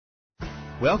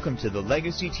Welcome to the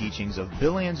legacy teachings of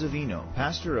Bill Anzavino,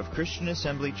 pastor of Christian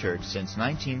Assembly Church since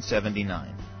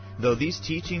 1979. Though these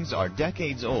teachings are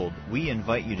decades old, we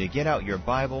invite you to get out your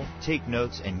Bible, take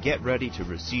notes, and get ready to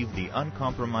receive the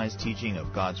uncompromised teaching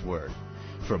of God's Word.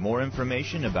 For more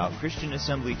information about Christian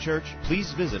Assembly Church,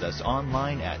 please visit us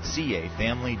online at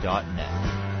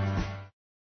cafamily.net.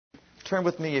 Turn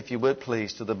with me, if you would,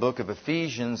 please, to the book of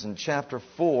Ephesians in chapter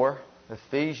 4.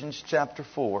 Ephesians chapter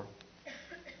 4.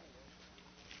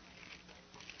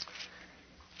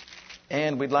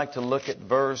 And we'd like to look at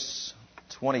verse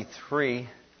 23.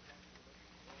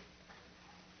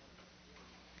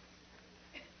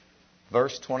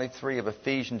 Verse 23 of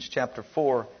Ephesians chapter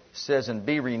 4 says, "And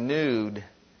be renewed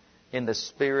in the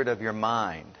spirit of your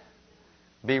mind."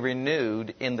 Be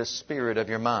renewed in the spirit of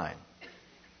your mind.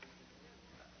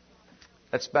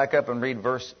 Let's back up and read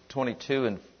verse 22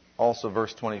 and also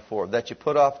verse 24. "That you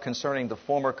put off concerning the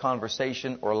former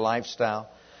conversation or lifestyle,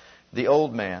 the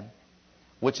old man,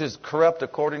 which is corrupt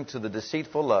according to the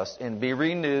deceitful lust, and be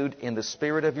renewed in the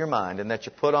spirit of your mind, and that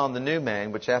you put on the new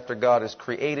man, which after God is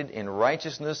created in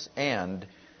righteousness and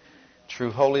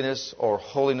true holiness," or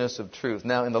holiness of truth.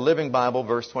 Now, in the Living Bible,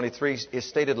 verse 23 is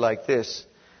stated like this: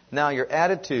 "Now your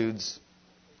attitudes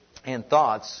and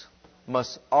thoughts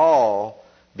must all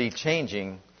be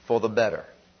changing for the better."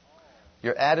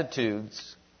 Your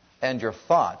attitudes and your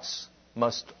thoughts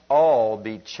must all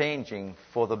be changing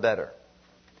for the better.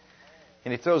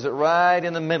 And he throws it right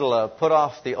in the middle of put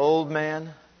off the old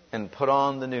man and put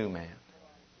on the new man.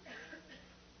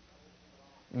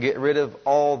 Get rid of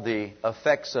all the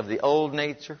effects of the old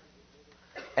nature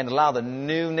and allow the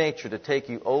new nature to take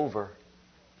you over.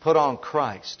 Put on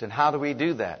Christ. And how do we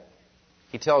do that?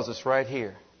 He tells us right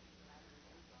here.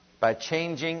 By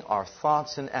changing our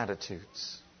thoughts and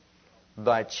attitudes.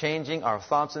 By changing our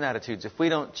thoughts and attitudes. If we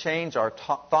don't change our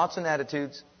thoughts and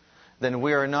attitudes, then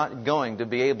we are not going to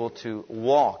be able to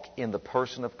walk in the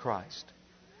person of Christ.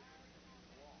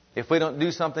 If we don't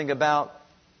do something about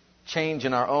change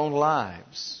in our own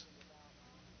lives,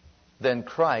 then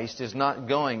Christ is not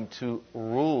going to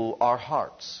rule our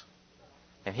hearts.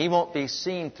 And He won't be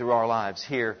seen through our lives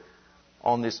here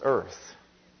on this earth.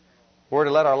 We're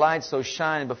to let our light so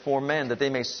shine before men that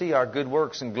they may see our good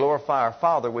works and glorify our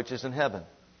Father which is in heaven.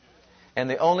 And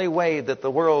the only way that the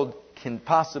world can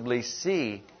possibly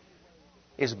see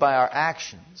is by our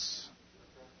actions,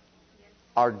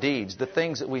 our deeds, the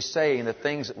things that we say and the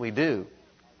things that we do.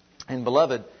 And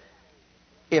beloved,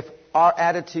 if our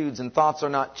attitudes and thoughts are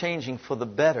not changing for the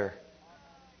better,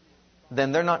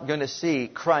 then they're not going to see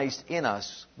Christ in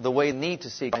us the way they need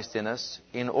to see Christ in us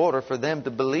in order for them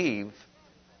to believe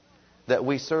that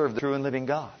we serve the true and living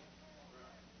God.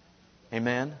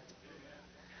 Amen?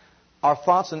 Our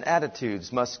thoughts and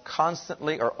attitudes must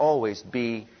constantly or always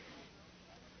be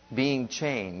being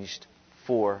changed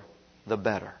for the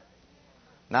better.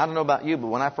 Now, I don't know about you, but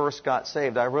when I first got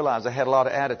saved, I realized I had a lot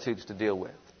of attitudes to deal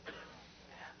with.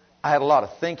 I had a lot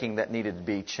of thinking that needed to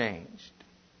be changed.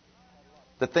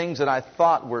 The things that I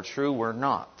thought were true were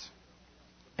not.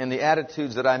 And the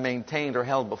attitudes that I maintained or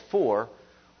held before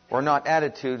were not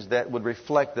attitudes that would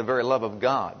reflect the very love of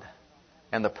God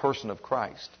and the person of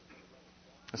Christ.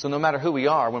 And so no matter who we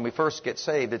are, when we first get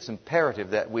saved, it's imperative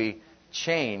that we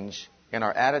change in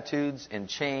our attitudes and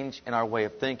change in our way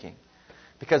of thinking.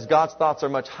 Because God's thoughts are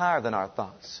much higher than our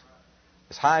thoughts.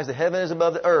 As high as the heaven is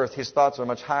above the earth, His thoughts are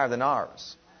much higher than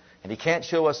ours. And He can't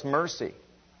show us mercy.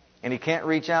 And He can't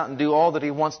reach out and do all that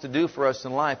He wants to do for us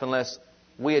in life unless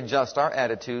we adjust our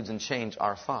attitudes and change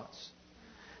our thoughts.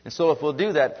 And so if we'll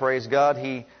do that, praise God,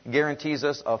 He guarantees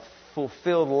us a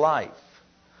fulfilled life,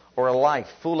 or a life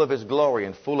full of His glory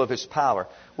and full of His power.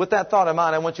 With that thought in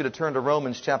mind, I want you to turn to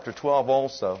Romans chapter 12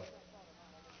 also.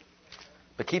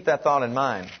 But keep that thought in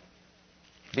mind.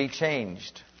 Be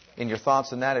changed in your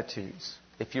thoughts and attitudes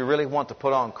if you really want to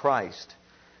put on Christ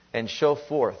and show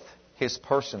forth His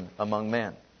person among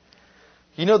men.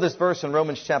 You know this verse in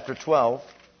Romans chapter 12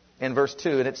 and verse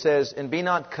 2, and it says, "And be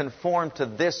not conformed to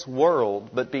this world,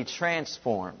 but be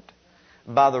transformed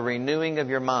by the renewing of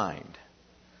your mind,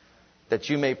 that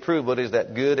you may prove what is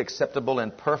that good, acceptable,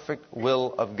 and perfect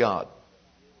will of God."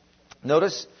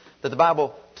 Notice that the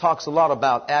Bible talks a lot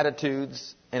about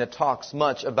attitudes, and it talks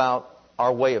much about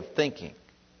our way of thinking.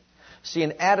 See,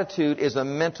 an attitude is a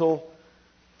mental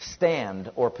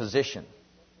stand or position.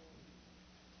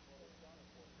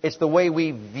 It's the way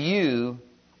we view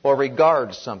or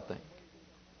regard something.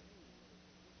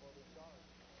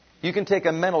 You can take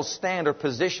a mental stand or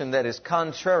position that is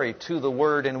contrary to the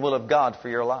Word and will of God for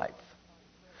your life,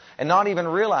 and not even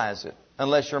realize it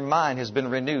unless your mind has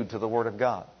been renewed to the Word of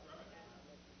God.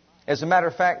 As a matter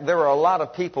of fact, there are a lot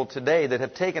of people today that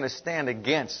have taken a stand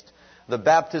against the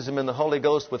baptism in the Holy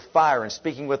Ghost with fire and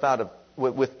speaking with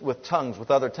tongues,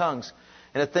 with other tongues.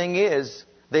 And the thing is,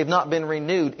 they've not been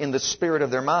renewed in the spirit of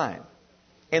their mind.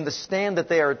 And the stand that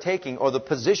they are taking, or the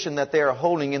position that they are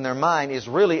holding in their mind, is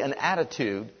really an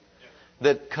attitude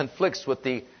that conflicts with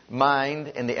the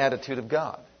mind and the attitude of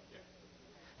God.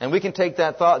 And we can take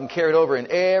that thought and carry it over in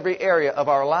every area of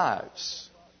our lives.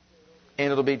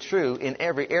 And it'll be true in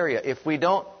every area. If we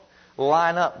don't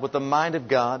line up with the mind of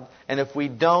God, and if we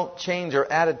don't change our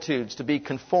attitudes to be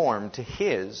conformed to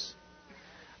His,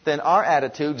 then our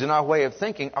attitudes and our way of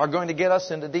thinking are going to get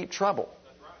us into deep trouble.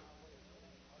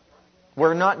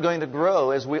 We're not going to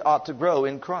grow as we ought to grow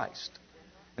in Christ.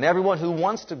 And everyone who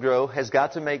wants to grow has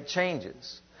got to make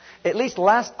changes. At least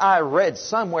last I read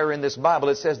somewhere in this Bible,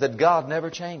 it says that God never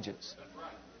changes.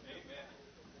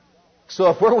 So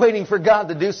if we're waiting for God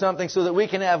to do something so that we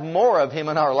can have more of Him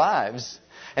in our lives,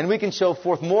 and we can show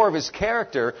forth more of His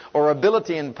character or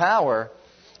ability and power,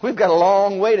 we've got a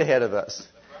long wait ahead of us.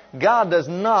 God does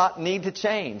not need to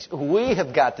change. We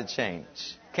have got to change.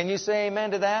 Can you say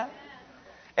amen to that?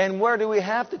 And where do we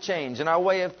have to change? In our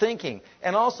way of thinking.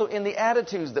 And also in the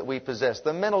attitudes that we possess.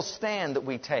 The mental stand that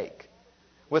we take.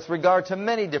 With regard to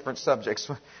many different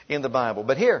subjects in the Bible.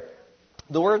 But here,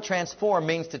 the word transform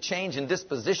means to change in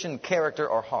disposition, character,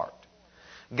 or heart.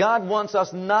 God wants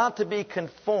us not to be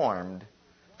conformed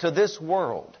to this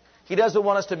world. He doesn't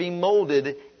want us to be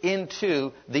molded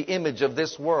into the image of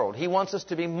this world. He wants us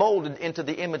to be molded into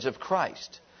the image of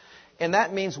Christ. And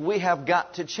that means we have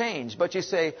got to change. But you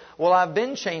say, well, I've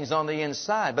been changed on the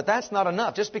inside. But that's not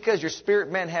enough. Just because your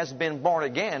spirit man has been born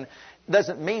again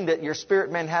doesn't mean that your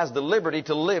spirit man has the liberty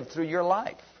to live through your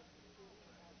life.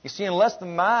 You see, unless the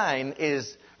mind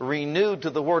is renewed to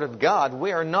the Word of God,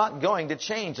 we are not going to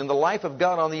change. And the life of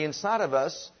God on the inside of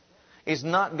us is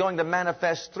not going to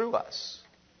manifest through us.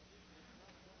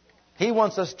 He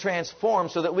wants us transformed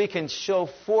so that we can show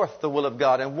forth the will of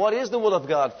God. And what is the will of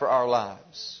God for our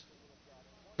lives?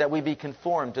 That we be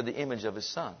conformed to the image of His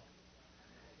Son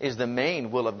is the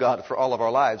main will of God for all of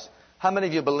our lives. How many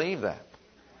of you believe that?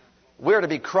 We're to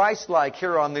be Christ-like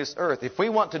here on this earth. If we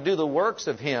want to do the works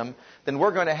of Him, then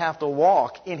we're going to have to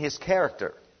walk in His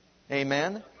character.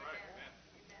 Amen?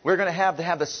 We're going to have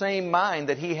the same mind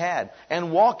that He had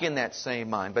and walk in that same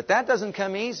mind. But that doesn't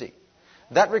come easy.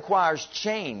 That requires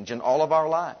change in all of our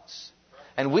lives.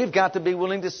 And we've got to be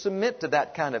willing to submit to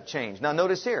that kind of change. Now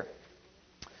notice here.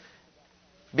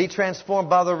 Be transformed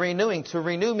by the renewing. To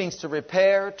renew means to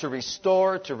repair, to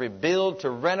restore, to rebuild, to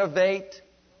renovate,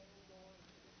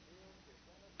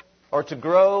 or to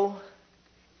grow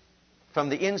from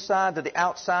the inside to the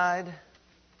outside.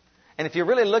 And if you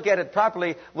really look at it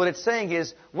properly, what it's saying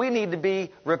is we need to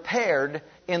be repaired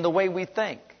in the way we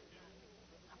think.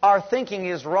 Our thinking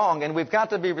is wrong, and we've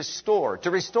got to be restored.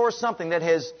 To restore something that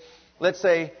has, let's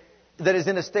say, that is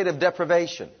in a state of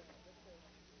deprivation.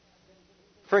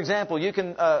 For example, you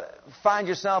can find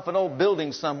yourself an old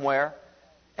building somewhere,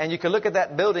 and you can look at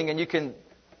that building and you can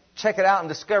check it out and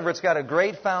discover it's got a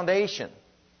great foundation.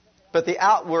 But the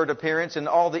outward appearance and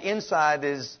all the inside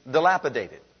is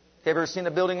dilapidated. Have you ever seen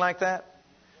a building like that?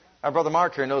 Our brother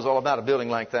Mark here knows all about a building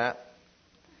like that.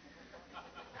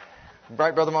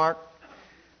 Right, Brother Mark?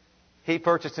 He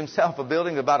purchased himself a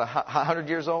building about 100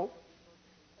 years old.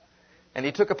 And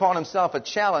he took upon himself a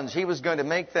challenge. He was going to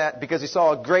make that, because he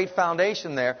saw a great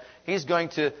foundation there, he's going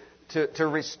to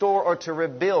restore or to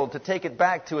rebuild, to take it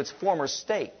back to its former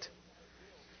state.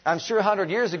 I'm sure 100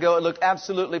 years ago it looked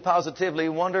absolutely, positively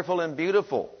wonderful and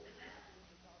beautiful.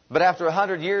 But after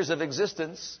 100 years of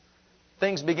existence,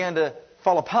 things began to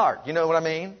fall apart. You know what I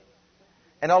mean?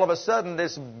 And all of a sudden,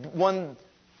 this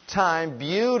one-time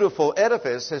beautiful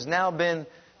edifice has now been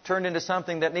turned into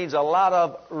something that needs a lot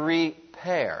of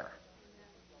repair.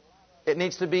 It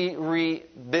needs to be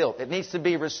rebuilt. It needs to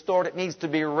be restored. It needs to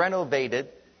be renovated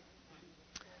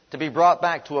to be brought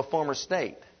back to a former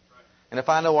state. And if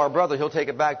I know our brother, he'll take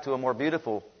it back to a more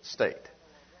beautiful state.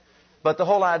 But the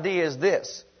whole idea is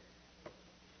this.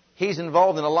 He's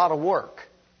involved in a lot of work.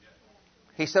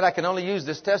 He said, I can only use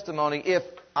this testimony if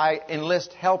I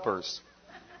enlist helpers.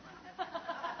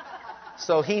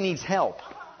 So he needs help.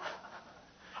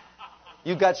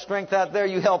 You've got strength out there,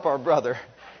 you help our brother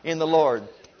in the Lord.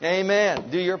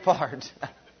 Amen. Do your part.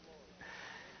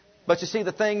 But you see,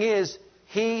 the thing is,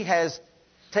 he has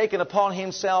taken upon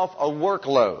himself a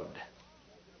workload.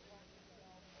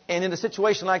 And in a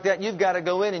situation like that, you've got to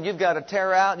go in and you've got to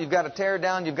tear out, you've got to tear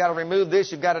down, you've got to remove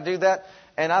this, you've got to do that.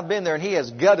 And I've been there, and he has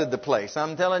gutted the place.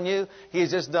 I'm telling you,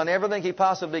 he's just done everything he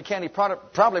possibly can. He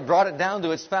probably brought it down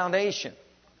to its foundation.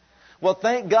 Well,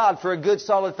 thank God for a good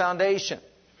solid foundation.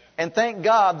 And thank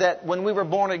God that when we were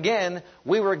born again,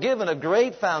 we were given a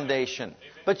great foundation.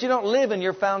 But you don't live in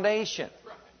your foundation.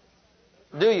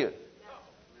 Do you?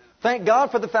 Thank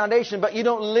God for the foundation, but you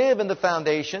don't live in the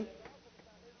foundation.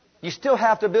 You still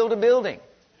have to build a building.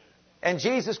 And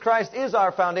Jesus Christ is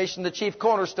our foundation, the chief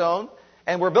cornerstone.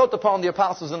 And we're built upon the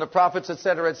apostles and the prophets,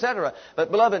 etc., etc.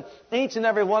 But beloved, each and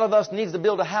every one of us needs to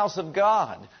build a house of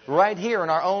God right here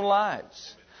in our own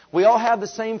lives. We all have the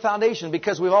same foundation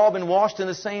because we've all been washed in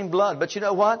the same blood. But you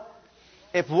know what?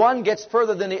 If one gets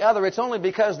further than the other, it's only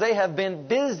because they have been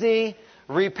busy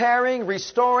repairing,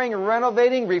 restoring,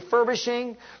 renovating,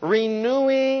 refurbishing,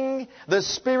 renewing the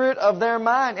spirit of their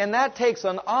mind. And that takes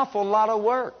an awful lot of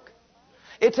work.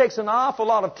 It takes an awful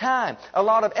lot of time, a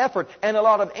lot of effort, and a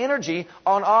lot of energy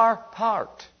on our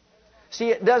part. See,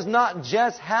 it does not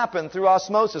just happen through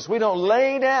osmosis. We don't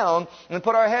lay down and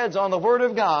put our heads on the Word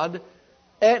of God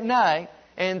at night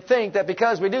and think that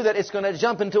because we do that, it's going to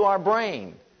jump into our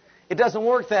brain. It doesn't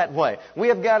work that way. We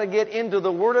have got to get into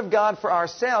the Word of God for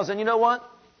ourselves. And you know what?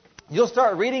 You'll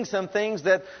start reading some things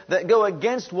that go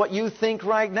against what you think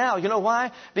right now. You know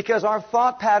why? Because our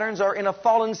thought patterns are in a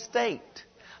fallen state.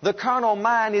 The carnal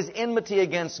mind is enmity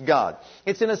against God.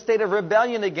 It's in a state of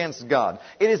rebellion against God.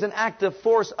 It is an active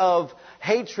force of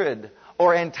hatred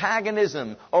or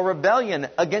antagonism or rebellion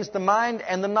against the mind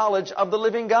and the knowledge of the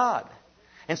living God.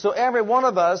 And so every one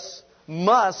of us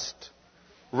must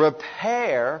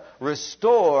repair,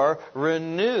 restore,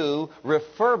 renew,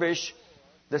 refurbish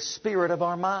the spirit of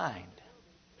our mind.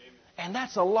 And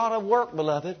that's a lot of work,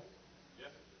 beloved.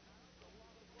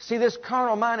 See, this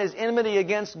carnal mind is enmity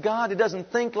against God. It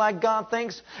doesn't think like God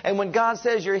thinks. And when God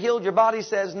says you're healed, your body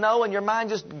says no, and your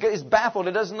mind just is baffled.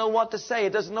 It doesn't know what to say.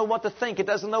 It doesn't know what to think. It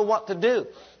doesn't know what to do.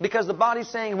 Because the body's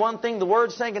saying one thing, the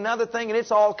Word's saying another thing, and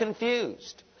it's all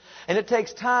confused. And it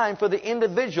takes time for the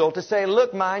individual to say,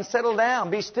 look, mind, settle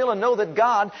down, be still, and know that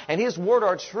God and His Word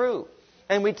are true.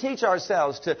 And we teach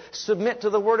ourselves to submit to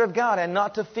the Word of God and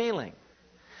not to feeling.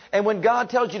 And when God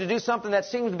tells you to do something that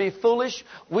seems to be foolish,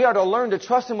 we are to learn to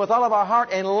trust Him with all of our heart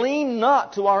and lean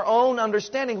not to our own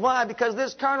understanding. Why? Because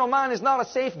this carnal mind is not a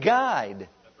safe guide.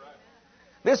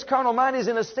 This carnal mind is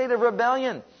in a state of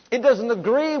rebellion. It doesn't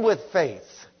agree with faith.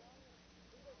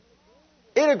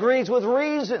 It agrees with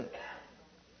reason.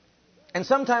 And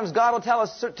sometimes God will tell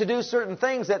us to do certain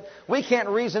things that we can't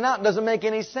reason out. It doesn't make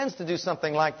any sense to do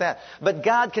something like that. But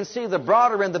God can see the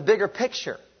broader and the bigger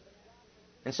picture.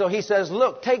 And so He says,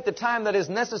 look, take the time that is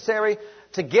necessary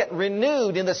to get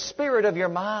renewed in the spirit of your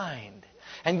mind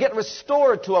and get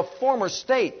restored to a former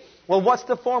state. Well, what's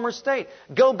the former state?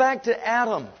 Go back to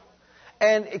Adam.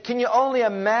 And can you only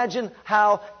imagine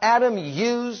how Adam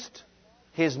used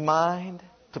his mind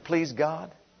to please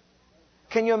God?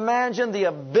 Can you imagine the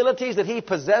abilities that he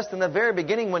possessed in the very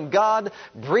beginning when God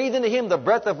breathed into him the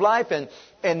breath of life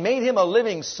and made him a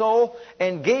living soul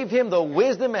and gave him the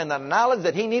wisdom and the knowledge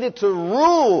that he needed to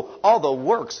rule all the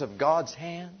works of God's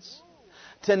hands?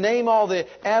 To name all the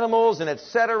animals and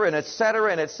etc. and etc.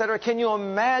 and etc. Can you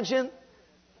imagine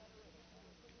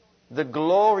the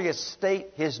glorious state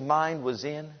his mind was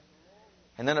in?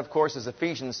 And then, of course, as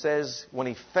Ephesians says, when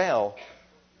he fell,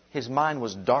 his mind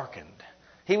was darkened.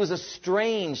 He was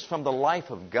estranged from the life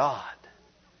of God.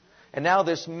 And now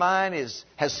this mind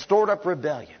has stored up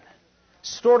rebellion,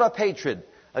 stored up hatred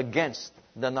against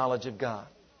the knowledge of God.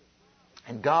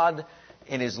 And God,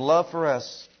 in His love for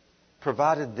us,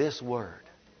 provided this Word.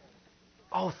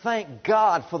 Oh, thank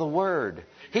God for the Word.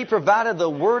 He provided the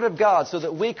Word of God so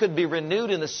that we could be renewed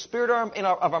in the spirit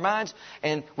of our minds,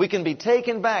 and we can be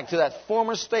taken back to that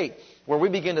former state where we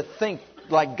begin to think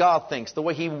like God thinks, the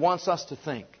way He wants us to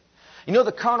think. You know,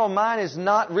 the carnal mind is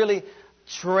not really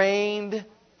trained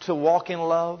to walk in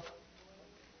love.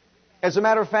 As a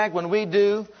matter of fact, when we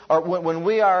do, or when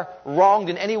we are wronged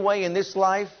in any way in this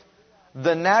life,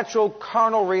 the natural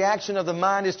carnal reaction of the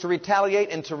mind is to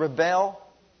retaliate and to rebel,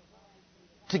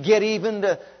 to get even,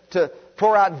 to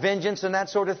pour out vengeance and that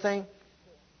sort of thing.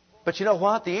 But you know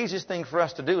what? The easiest thing for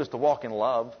us to do is to walk in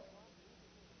love.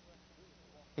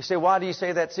 You say, why do you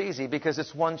say that's easy? Because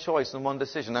it's one choice and one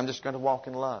decision. I'm just going to walk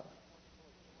in love.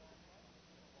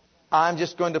 I'm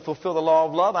just going to fulfill the law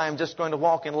of love. I am just going to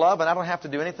walk in love, and I don't have to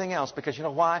do anything else, because you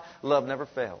know why? Love never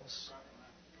fails.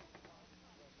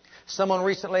 Someone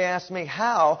recently asked me,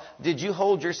 how did you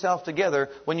hold yourself together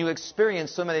when you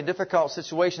experienced so many difficult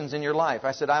situations in your life?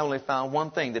 I said, I only found one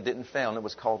thing that didn't fail, and it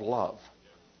was called love.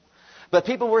 But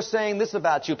people were saying this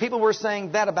about you. People were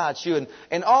saying that about you.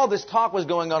 And all this talk was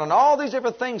going on, and all these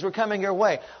different things were coming your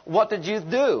way. What did you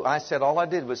do? I said, all I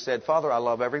did was said, Father, I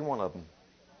love every one of them.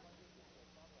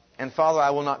 And Father, I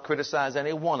will not criticize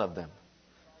any one of them.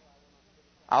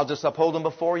 I'll just uphold them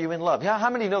before you in love. Yeah,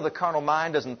 how many know the carnal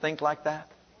mind doesn't think like that?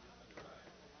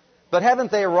 But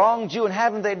haven't they wronged you, and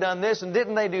haven't they done this, and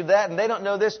didn't they do that, and they don't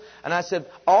know this? And I said,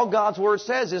 all God's Word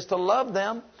says is to love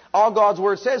them. All God's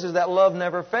Word says is that love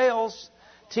never fails.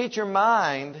 Teach your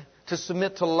mind to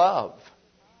submit to love,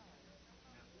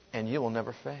 and you will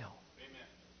never fail.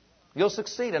 You'll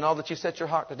succeed in all that you set your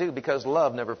heart to do, because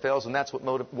love never fails, and that's what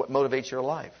motivates your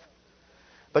life.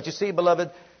 But you see,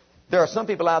 beloved, there are some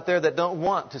people out there that don't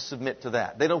want to submit to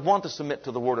that. They don't want to submit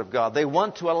to the Word of God. They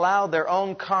want to allow their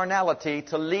own carnality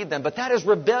to lead them. But that is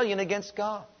rebellion against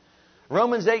God.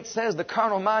 Romans 8 says the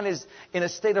carnal mind is in a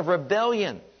state of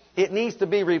rebellion. It needs to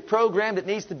be reprogrammed. It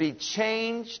needs to be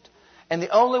changed. And the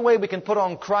only way we can put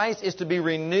on Christ is to be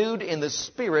renewed in the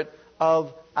spirit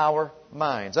of our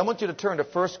minds. I want you to turn to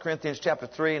 1 Corinthians chapter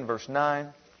 3 and verse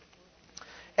 9.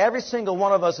 Every single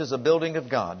one of us is a building of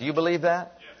God. Do you believe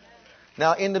that?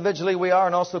 Now, individually we are,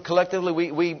 and also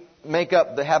collectively we make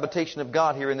up the habitation of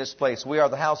God here in this place. We are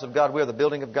the house of God. We are the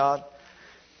building of God.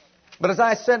 But as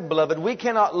I said, beloved, we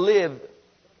cannot live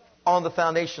on the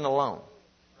foundation alone.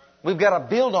 We've got to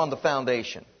build on the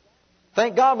foundation.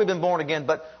 Thank God we've been born again,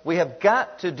 but we have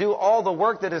got to do all the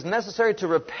work that is necessary to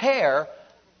repair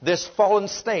this fallen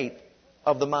state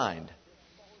of the mind.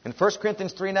 In 1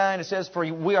 Corinthians 3:9 it says, for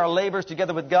we are laborers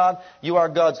together with God. You are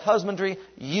God's husbandry.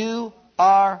 You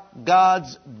are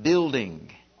God's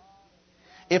building.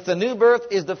 If the new birth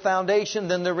is the foundation,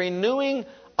 then the renewing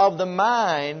of the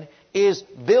mind is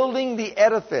building the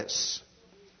edifice.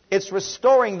 It's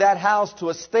restoring that house to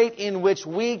a state in which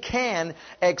we can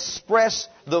express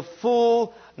the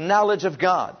full knowledge of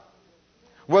God.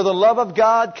 Where the love of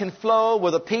God can flow,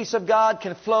 where the peace of God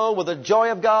can flow, where the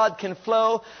joy of God can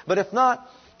flow. But if not,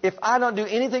 if I don't do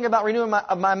anything about renewing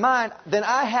my mind, then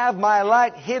I have my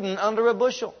light hidden under a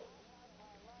bushel.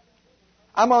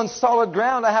 I'm on solid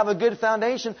ground. I have a good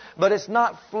foundation, but it's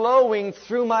not flowing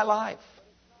through my life.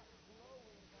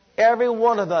 Every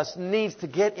one of us needs to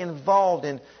get involved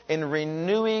in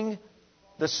renewing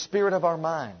the spirit of our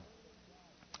mind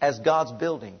as God's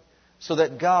building so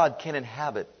that God can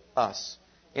inhabit us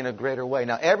in a greater way.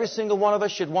 Now, every single one of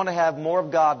us should want to have more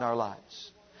of God in our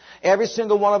lives. Every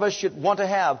single one of us should want to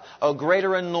have a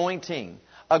greater anointing,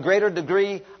 a greater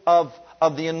degree of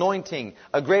the anointing,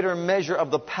 a greater measure of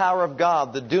the power of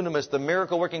God, the dunamis, the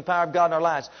miracle-working power of God in our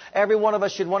lives. Every one of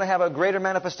us should want to have a greater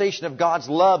manifestation of God's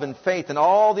love and faith and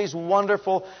all these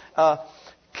wonderful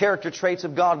character traits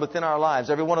of God within our lives.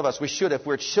 Every one of us, we should if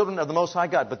we're children of the Most High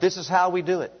God. But this is how we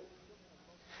do it.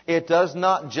 It does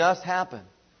not just happen.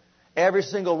 Every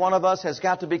single one of us has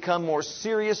got to become more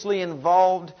seriously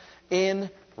involved in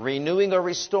renewing or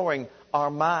restoring our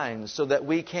minds so that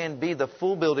we can be the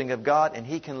full building of God and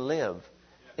He can live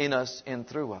in us and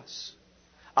through us.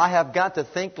 I have got to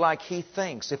think like He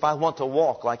thinks if I want to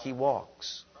walk like He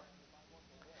walks.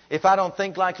 If I don't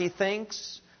think like He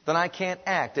thinks, then I can't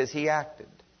act as He acted.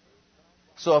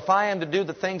 So if I am to do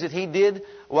the things that He did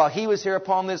while He was here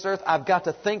upon this earth, I've got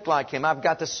to think like Him. I've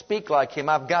got to speak like Him.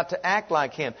 I've got to act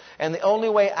like Him. And the only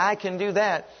way I can do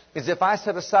that is if I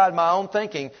set aside my own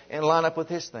thinking and line up with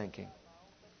His thinking.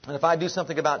 And if I do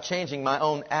something about changing my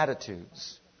own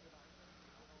attitudes.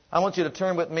 I want you to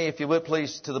turn with me, if you would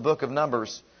please, to the book of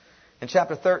Numbers in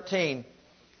chapter 13.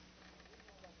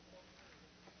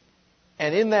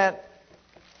 And in that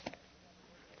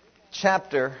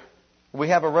chapter, we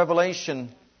have a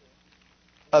revelation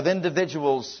of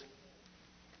individuals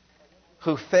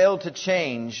who failed to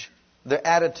change their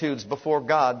attitudes before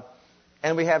God.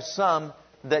 And we have some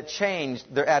that changed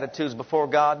their attitudes before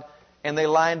God, and they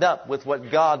lined up with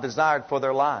what God desired for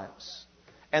their lives.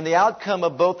 And the outcome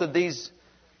of both of these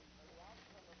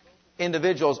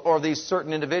individuals, or these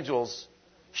certain individuals,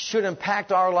 should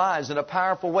impact our lives in a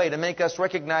powerful way to make us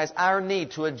recognize our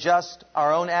need to adjust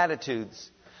our own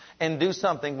attitudes and do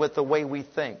something with the way we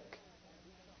think.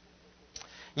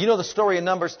 You know the story in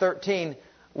Numbers 13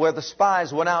 where the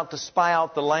spies went out to spy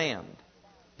out the land,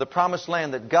 the promised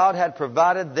land that God had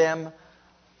provided them,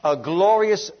 a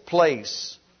glorious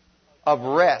place of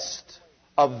rest,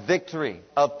 of victory,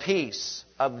 of peace,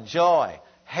 of joy,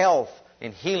 health,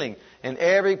 and healing, and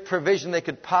every provision they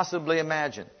could possibly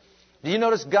imagine. Do you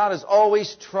notice God is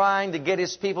always trying to get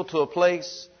His people to a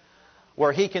place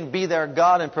where He can be their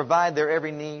God and provide their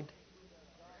every need?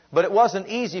 But it wasn't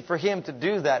easy for Him to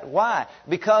do that. Why?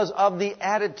 Because of the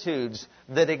attitudes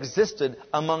that existed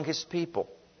among His people.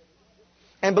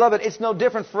 And beloved, it's no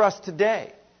different for us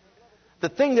today. The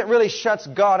thing that really shuts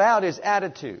God out is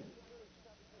attitude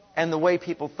and the way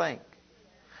people think.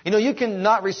 You know, you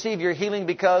cannot receive your healing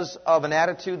because of an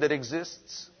attitude that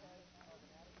exists.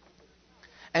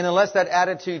 And unless that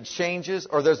attitude changes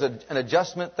or there's an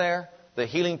adjustment there, the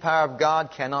healing power of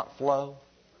God cannot flow.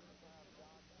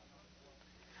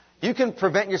 You can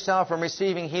prevent yourself from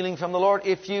receiving healing from the Lord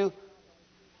if you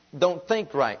don't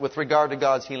think right with regard to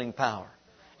God's healing power.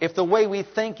 If the way we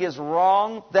think is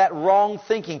wrong, that wrong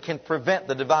thinking can prevent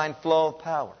the divine flow of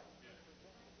power.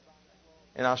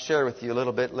 And I'll share with you a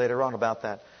little bit later on about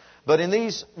that. But in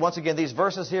these, once again, these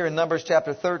verses here in Numbers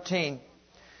chapter 13,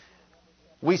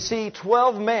 we see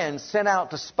 12 men sent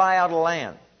out to spy out a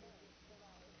land.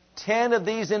 10 of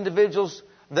these individuals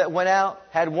that went out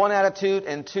had one attitude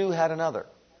and 2 had another.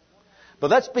 But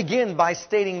let's begin by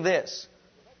stating this.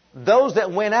 Those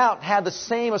that went out had the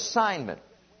same assignment.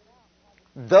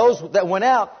 Those that went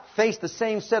out faced the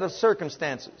same set of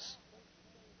circumstances.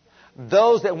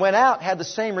 Those that went out had the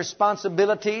same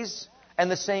responsibilities and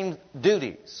the same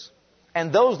duties.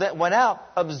 And those that went out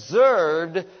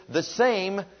observed the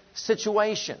same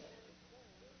situation.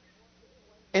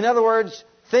 In other words,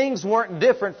 things weren't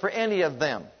different for any of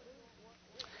them.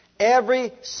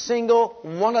 Every single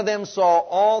one of them saw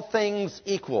all things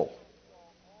equal.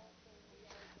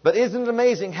 But isn't it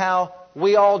amazing how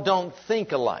we all don't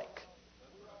think alike?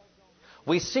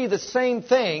 We see the same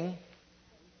thing,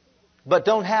 but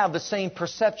don't have the same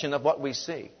perception of what we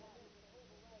see.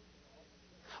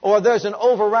 Or there's an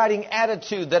overriding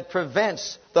attitude that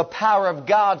prevents the power of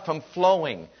God from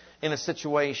flowing in a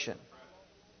situation.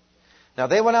 Now,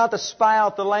 they went out to spy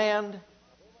out the land,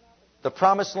 the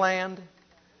promised land,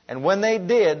 and when they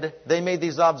did, they made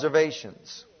these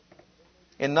observations.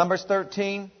 In Numbers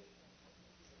 13,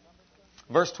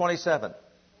 verse 27.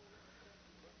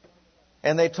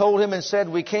 And they told him and said,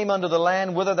 We came unto the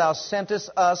land whither thou sentest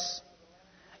us,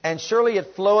 and surely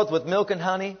it floweth with milk and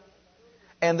honey,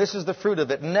 and this is the fruit of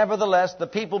it. Nevertheless, the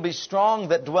people be strong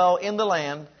that dwell in the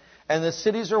land, and the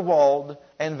cities are walled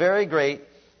and very great.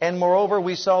 And moreover,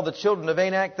 we saw the children of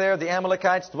Anak there, the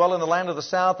Amalekites dwell in the land of the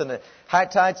south, and the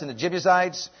Hittites and the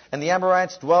Jebusites, and the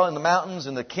Amorites dwell in the mountains,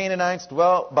 and the Canaanites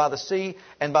dwell by the sea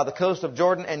and by the coast of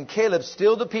Jordan. And Caleb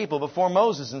stilled the people before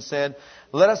Moses and said,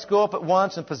 Let us go up at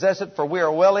once and possess it, for we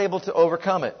are well able to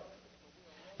overcome it.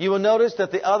 You will notice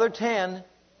that the other 10,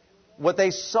 what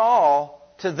they saw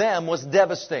to them was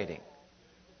devastating.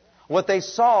 What they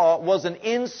saw was an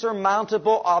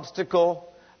insurmountable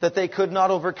obstacle that they could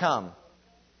not overcome.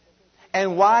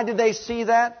 And why did they see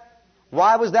that?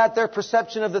 Why was that their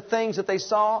perception of the things that they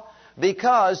saw?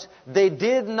 Because they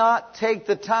did not take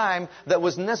the time that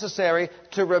was necessary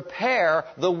to repair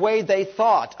the way they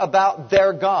thought about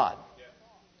their God.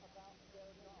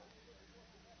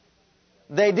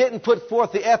 They didn't put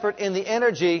forth the effort and the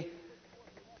energy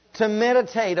to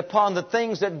meditate upon the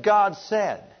things that God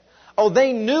said. Oh,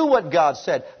 they knew what God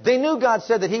said. They knew God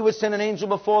said that He would send an angel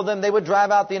before them. They would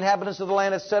drive out the inhabitants of the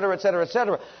land, etc., etc.,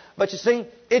 etc. But you see,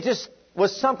 it just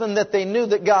was something that they knew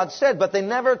that God said, but they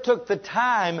never took the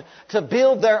time to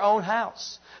build their own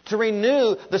house, to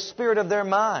renew the spirit of their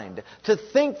mind, to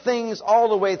think things all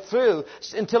the way through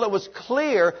until it was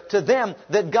clear to them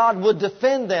that God would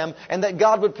defend them and that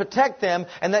God would protect them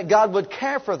and that God would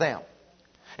care for them.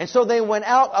 And so they went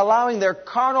out allowing their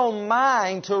carnal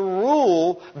mind to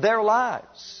rule their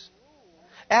lives.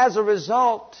 As a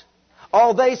result,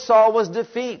 all they saw was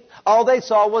defeat. All they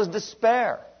saw was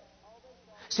despair.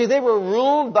 See, they were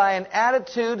ruled by an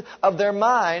attitude of their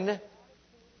mind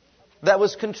that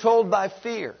was controlled by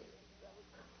fear,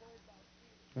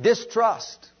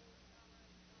 distrust,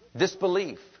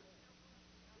 disbelief.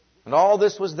 And all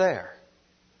this was there.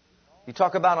 You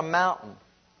talk about a mountain.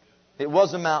 It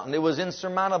was a mountain. It was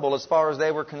insurmountable as far as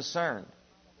they were concerned.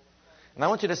 And I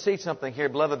want you to see something here,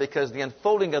 beloved, because the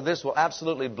unfolding of this will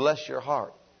absolutely bless your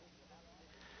heart.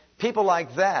 People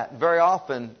like that very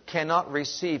often cannot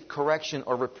receive correction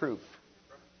or reproof.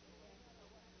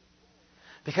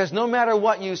 Because no matter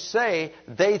what you say,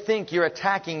 they think you're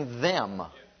attacking them.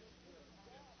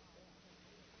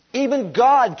 Even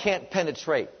God can't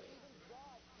penetrate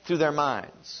through their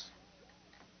minds.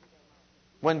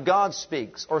 When God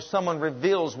speaks or someone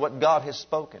reveals what God has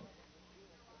spoken.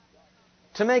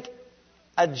 To make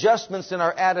adjustments in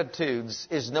our attitudes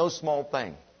is no small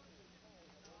thing.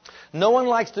 No one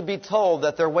likes to be told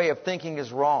that their way of thinking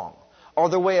is wrong or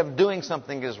their way of doing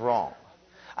something is wrong.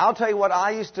 I'll tell you what,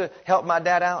 I used to help my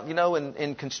dad out,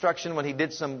 in construction when he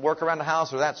did some work around the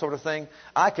house or that sort of thing.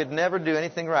 I could never do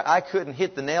anything right. I couldn't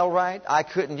hit the nail right. I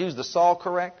couldn't use the saw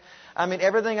correct.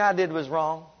 Everything I did was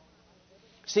wrong.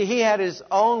 See, he had his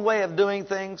own way of doing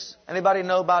things. Anybody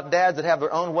know about dads that have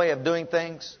their own way of doing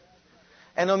things?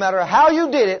 And no matter how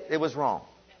you did it, it was wrong.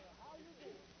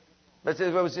 But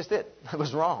it was just it. It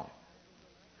was wrong.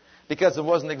 Because it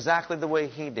wasn't exactly the way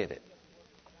he did it.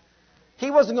 He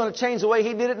wasn't going to change the way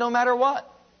he did it no matter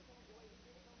what.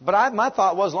 But my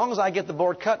thought was, as long as I get the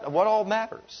board cut, what all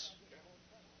matters?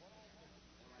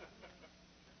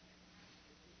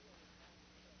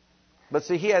 But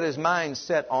see, he had his mind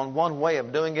set on one way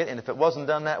of doing it, and if it wasn't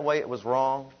done that way, it was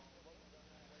wrong.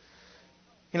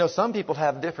 You know, some people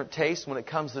have different tastes when it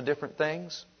comes to different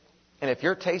things. And if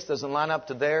your taste doesn't line up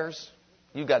to theirs,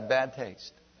 you've got bad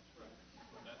taste.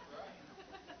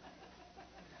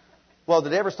 Well,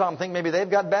 did they ever stop and think maybe they've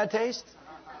got bad taste?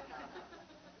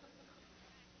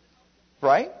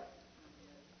 Right?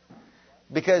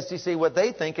 Because, you see, what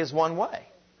they think is one way.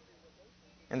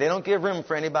 And they don't give room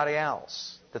for anybody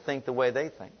else to think the way they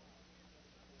think.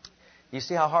 You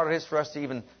see how hard it is for us to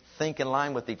even think in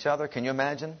line with each other? Can you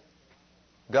imagine?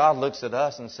 God looks at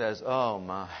us and says, oh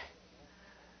my,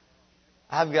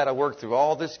 I've got to work through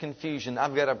all this confusion.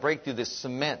 I've got to break through this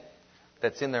cement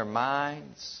that's in their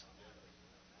minds.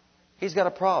 He's got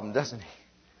a problem, doesn't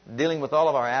he? Dealing with all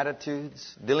of our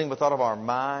attitudes, dealing with all of our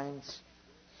minds.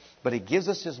 But He gives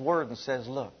us His Word and says,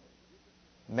 look,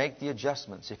 make the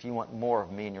adjustments if you want more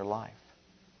of me in your life.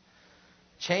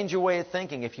 Change your way of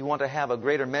thinking if you want to have a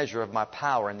greater measure of my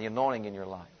power and the anointing in your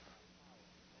life.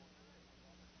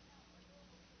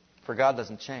 For God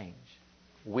doesn't change.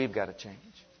 We've got to change.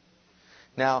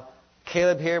 Now,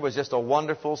 Caleb here was just a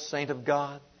wonderful saint of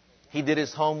God. He did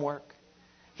his homework.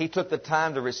 He took the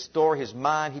time to restore his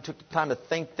mind. He took the time to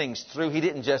think things through. He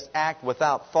didn't just act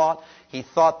without thought. He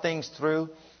thought things through.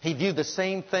 He viewed the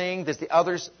same thing as the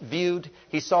others viewed.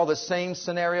 He saw the same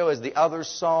scenario as the others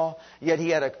saw. Yet he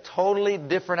had a totally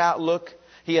different outlook.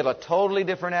 He had a totally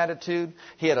different attitude.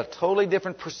 He had a totally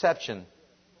different perception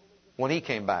when he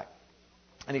came back.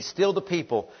 And he stilled the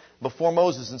people before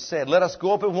Moses and said, let us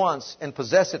go up at once and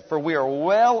possess it, for we are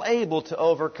well able to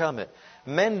overcome it.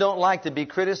 Men don't like to be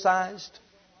criticized.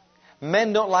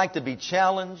 Men don't like to be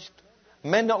challenged.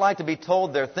 Men don't like to be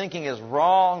told their thinking is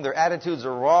wrong, their attitudes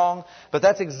are wrong. But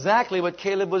that's exactly what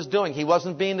Caleb was doing. He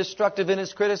wasn't being destructive in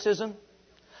his criticism.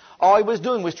 All he was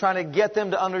doing was trying to get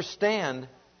them to understand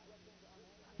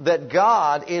that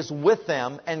God is with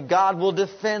them and God will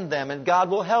defend them and God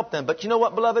will help them. But you know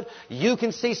what, beloved? You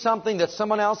can see something that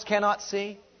someone else cannot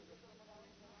see.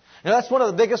 Now, that's one of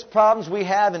the biggest problems we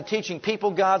have in teaching people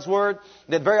God's Word,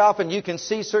 that very often you can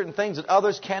see certain things that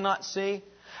others cannot see.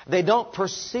 They don't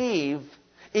perceive,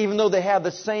 even though they have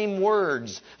the same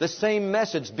words, the same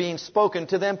message being spoken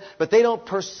to them, but they don't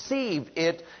perceive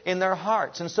it in their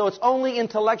hearts. And so it's only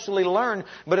intellectually learned,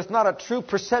 but it's not a true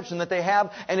perception that they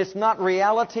have, and it's not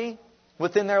reality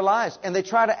within their lives. And they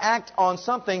try to act on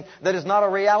something that is not a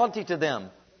reality to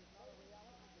them.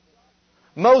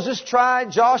 Moses tried,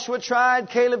 Joshua tried,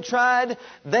 Caleb tried.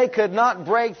 They could not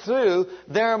break through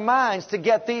their minds to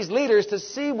get these leaders to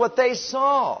see what they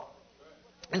saw.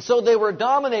 And so they were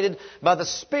dominated by the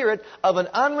spirit of an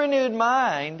unrenewed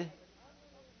mind.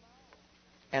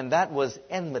 And that was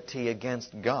enmity against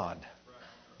God.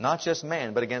 Not just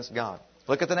man, but against God.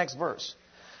 Look at the next verse.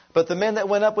 But the men that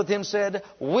went up with him said,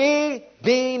 we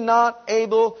be not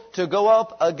able to go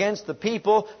up against the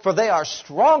people, for they are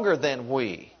stronger than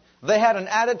we. They had an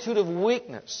attitude of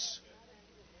weakness.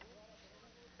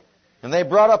 And they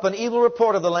brought up an evil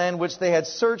report of the land which they had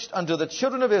searched unto the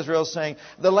children of Israel, saying,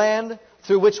 the land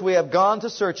through which we have gone to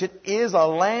search it is a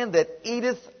land that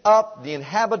eateth up the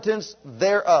inhabitants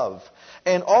thereof.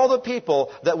 And all the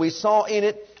people that we saw in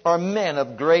it are men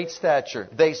of great stature.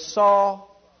 They saw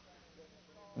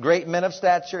great men of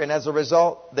stature, and as a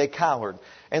result, they cowered.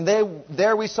 And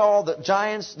there we saw the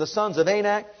giants, the sons of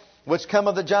Anak, which come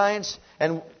of the giants,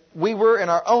 and we were in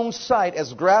our own sight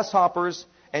as grasshoppers,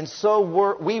 and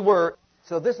so we were.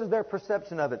 So this is their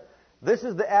perception of it. This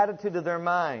is the attitude of their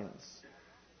minds.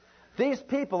 These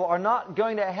people are not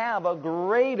going to have a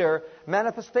greater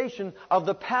manifestation of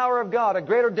the power of God, a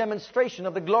greater demonstration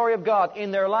of the glory of God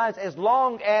in their lives as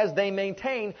long as they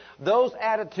maintain those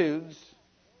attitudes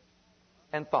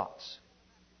and thoughts.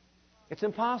 It's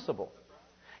impossible.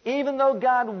 Even though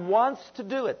God wants to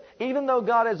do it, even though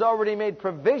God has already made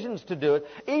provisions to do it,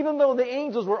 even though the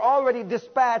angels were already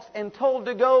dispatched and told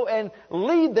to go and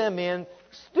lead them in,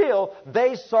 still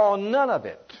they saw none of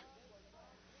it.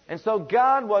 And so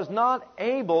God was not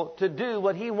able to do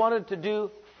what He wanted to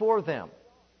do for them.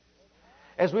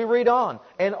 As we read on,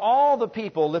 and all the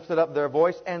people lifted up their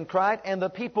voice and cried, and the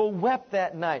people wept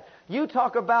that night. You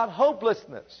talk about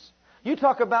hopelessness. You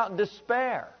talk about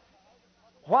despair.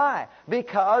 Why?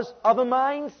 Because of a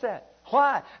mindset.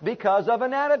 Why? Because of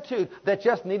an attitude that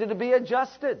just needed to be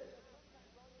adjusted.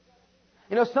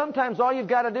 You know, sometimes all you've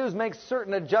got to do is make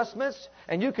certain adjustments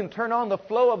and you can turn on the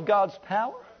flow of God's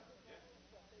power.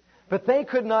 But they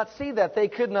could not see that. They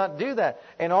could not do that.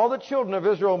 And all the children of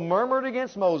Israel murmured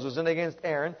against Moses and against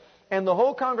Aaron. And the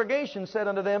whole congregation said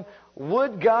unto them,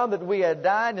 Would God that we had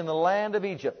died in the land of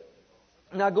Egypt.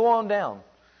 Now go on down.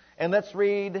 And let's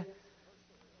read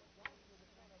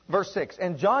verse 6.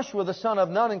 And Joshua the son of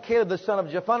Nun and Caleb the son of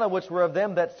Jephunneh, which were of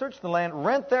them that searched the land,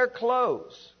 rent their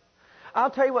clothes.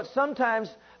 I'll tell you what, sometimes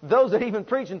those that even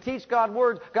preach and teach God's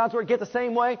Word get the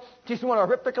same way. Just want to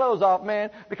rip their clothes off,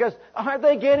 man. Because aren't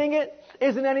they getting it?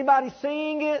 Isn't anybody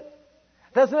seeing it?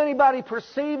 Doesn't anybody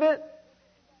perceive it?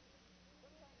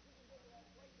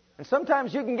 And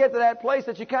sometimes you can get to that place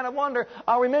that you kind of wonder,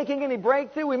 are we making any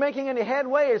breakthrough? Are we making any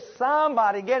headway? Is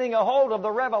somebody getting a hold of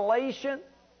the revelation?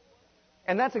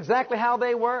 And that's exactly how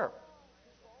they were.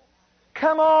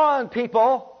 Come on,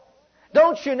 people.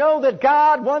 Don't you know that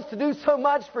God wants to do so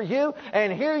much for you?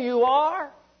 And here you are.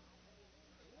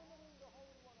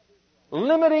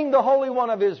 Limiting the Holy One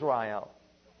of Israel.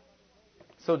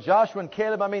 So Joshua and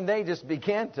Caleb, they just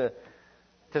began to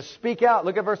speak out.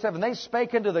 Look at verse 7. They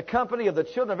spake unto the company of the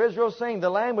children of Israel, saying, The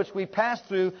land which we passed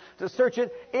through to search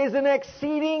it is an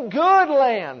exceeding good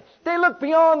land. They look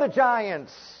beyond the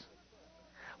giants.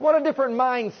 What a different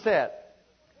mindset.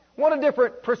 What a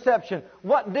different perception.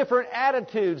 What different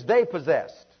attitudes they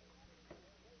possessed.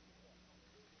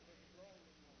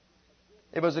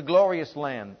 It was a glorious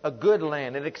land, a good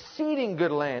land, an exceeding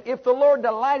good land. If the Lord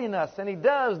delight in us, and He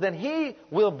does, then He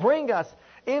will bring us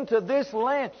into this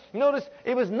land. Notice,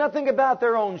 it was nothing about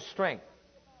their own strength.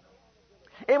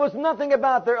 It was nothing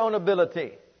about their own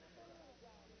ability.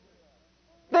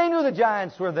 They knew the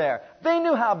giants were there. They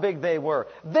knew how big they were.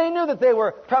 They knew that they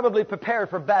were probably prepared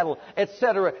for battle,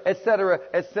 etc., etc.,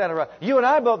 etc. You and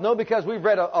I both know because we've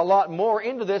read a lot more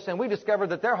into this, and we discovered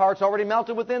that their hearts already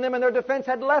melted within them and their defense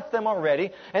had left them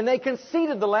already, and they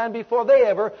conceded the land before they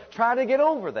ever tried to get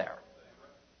over there.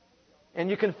 And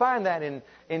you can find that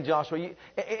in Joshua.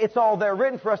 It's all there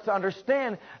written for us to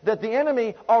understand that the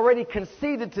enemy already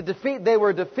conceded to defeat. They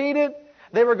were defeated.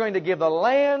 They were going to give the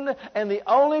land, and the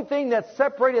only thing that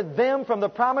separated them from the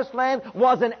promised land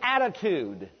was an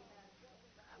attitude,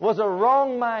 was a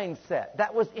wrong mindset.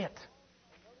 That was it.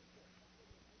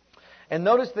 And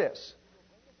notice this.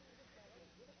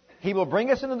 He will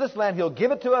bring us into this land. He'll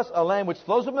give it to us, a land which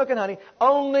flows with milk and honey.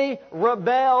 Only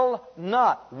rebel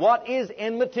not. What is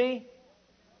enmity?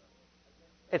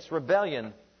 It's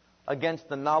rebellion against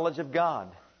the knowledge of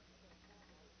God.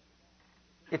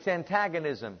 It's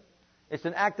antagonism. It's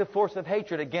an active force of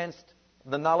hatred against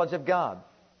the knowledge of God.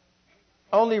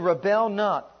 Only rebel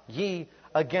not ye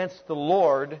against the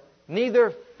Lord,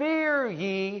 neither fear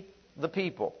ye the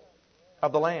people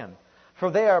of the land, for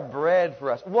they are bread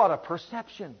for us. What a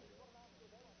perception.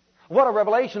 What a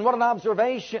revelation. What an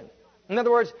observation. In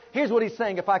other words, here's what he's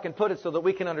saying, if I can put it so that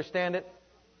we can understand it.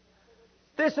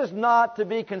 This is not to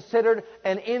be considered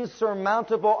an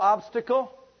insurmountable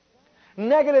obstacle.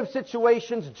 Negative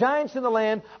situations, giants in the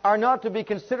land, are not to be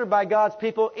considered by God's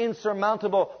people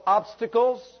insurmountable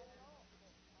obstacles.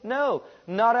 No,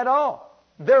 not at all.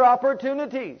 They're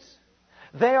opportunities.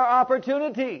 They are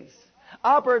opportunities.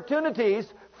 Opportunities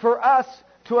for us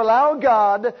to allow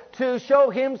God to show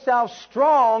Himself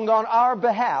strong on our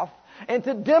behalf and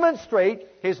to demonstrate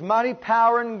His mighty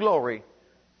power and glory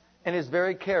and His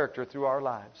very character through our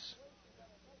lives.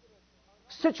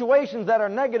 Situations that are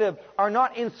negative are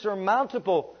not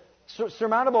insurmountable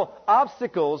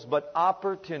obstacles, but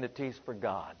opportunities for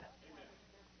God.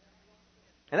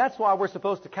 And that's why we're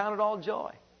supposed to count it all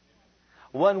joy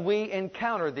when we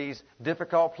encounter these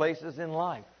difficult places in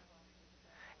life.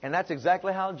 And that's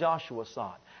exactly how Joshua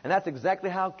saw it. And that's exactly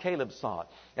how Caleb saw it.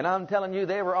 And I'm telling you,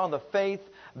 they were on the faith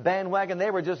bandwagon.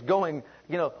 They were just going,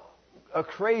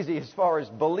 crazy as far as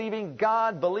believing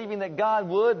that God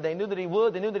would. They knew that He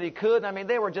would. They knew that He could.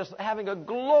 They were just having a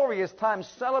glorious time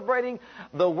celebrating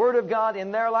the Word of God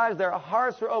in their lives. Their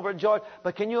hearts were overjoyed.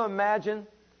 But can you imagine?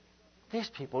 These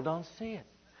people don't see it.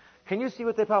 Can you see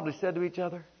what they probably said to each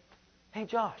other? Hey,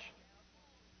 Josh.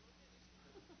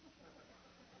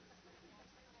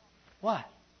 What?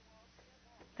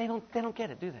 They don't get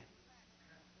it, do they?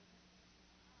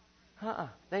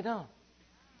 They don't.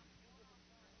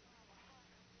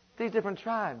 These different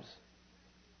tribes.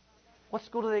 What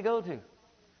school do they go to?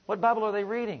 What Bible are they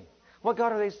reading? What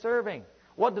God are they serving?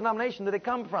 What denomination do they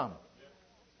come from?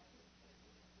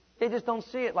 They just don't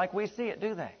see it like we see it,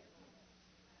 do they?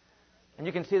 And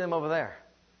you can see them over there.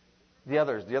 The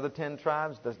other 10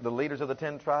 tribes, the leaders of the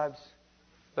 10 tribes,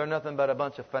 they're nothing but a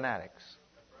bunch of fanatics.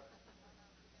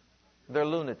 They're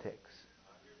lunatics.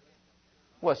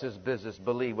 What's his business?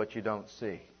 Believe what you don't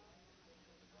see.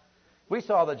 We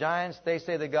saw the giants. They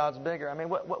say that God's bigger.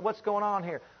 What's going on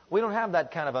here? We don't have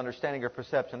that kind of understanding or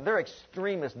perception. They're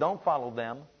extremists. Don't follow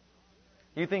them.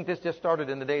 You think this just started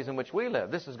in the days in which we live.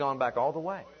 This has gone back all the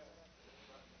way.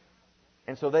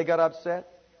 And so they got upset.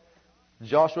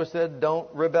 Joshua said, don't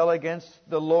rebel against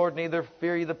the Lord, neither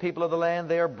fear ye the people of the land.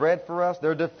 They are bread for us.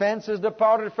 Their defense is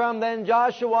departed from them.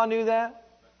 Joshua knew that.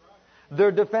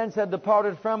 Their defense had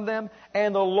departed from them.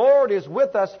 And the Lord is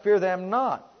with us, fear them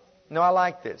not. Now I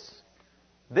like this.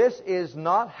 This is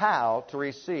not how to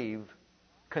receive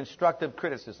constructive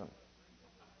criticism.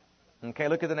 Okay,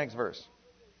 look at the next verse.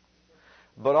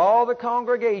 But all the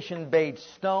congregation bade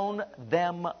stone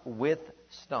them with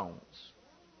stones.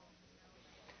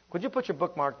 Could you put your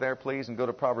bookmark there, please, and go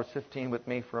to Proverbs 15 with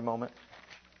me for a moment?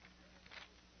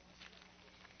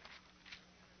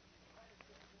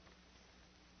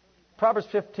 Proverbs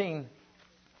 15,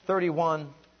 31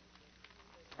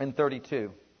 and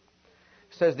 32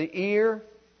 says, the ear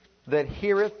that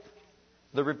heareth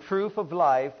the reproof of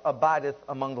life abideth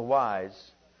among the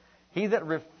wise. He that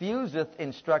refuseth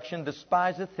instruction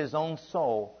despiseth his own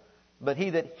soul, but he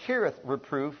that heareth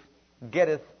reproof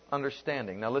getteth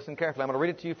understanding. Now listen carefully. I'm going to read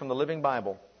it to you from the Living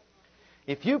Bible.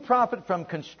 If you profit from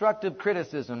constructive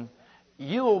criticism,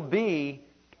 you will be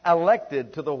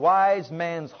elected to the wise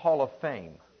man's hall of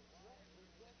fame.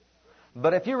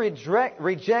 But if you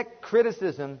reject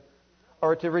criticism,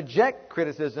 or to reject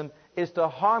criticism is to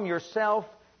harm yourself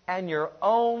and your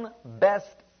own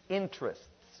best interests.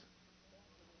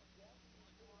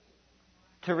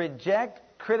 To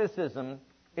reject criticism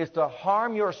is to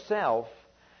harm yourself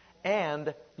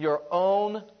and your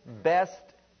own best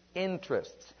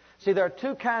interests. See, there are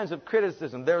two kinds of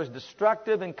criticism. There is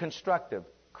destructive and constructive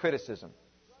criticism.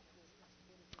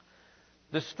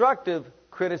 Destructive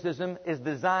criticism is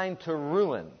designed to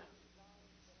ruin.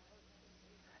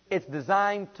 It's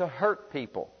designed to hurt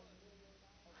people.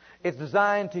 It's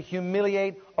designed to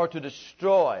humiliate or to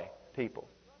destroy people.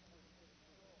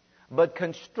 But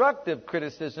constructive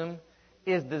criticism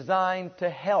is designed to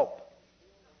help,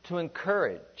 to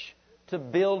encourage, to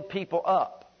build people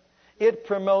up. It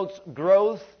promotes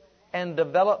growth and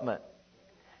development.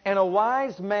 And a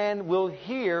wise man will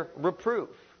hear reproof.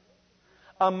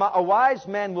 A wise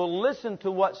man will listen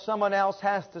to what someone else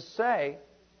has to say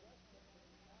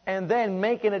and then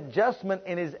make an adjustment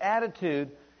in his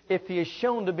attitude if he is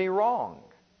shown to be wrong.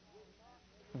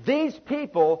 These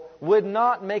people would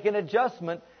not make an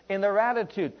adjustment in their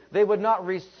attitude. They would not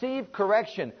receive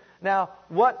correction. Now,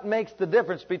 what makes the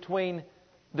difference between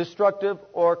destructive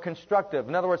or constructive?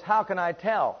 In other words, how can I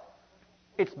tell?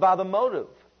 It's by the motive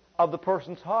of the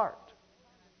person's heart.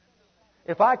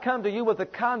 If I come to you with a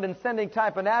condescending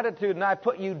type of attitude and I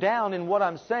put you down in what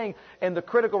I'm saying and the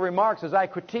critical remarks as I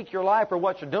critique your life or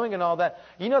what you're doing and all that,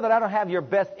 you know that I don't have your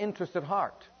best interest at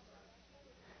heart.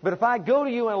 But if I go to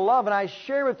you in love and I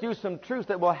share with you some truths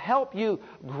that will help you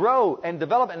grow and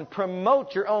develop and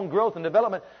promote your own growth and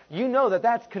development, you know that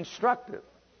that's constructive.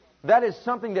 That is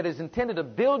something that is intended to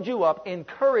build you up,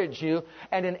 encourage you,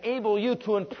 and enable you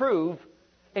to improve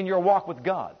in your walk with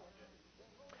God.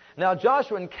 Now,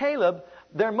 Joshua and Caleb,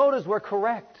 their motives were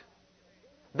correct.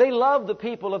 They loved the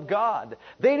people of God.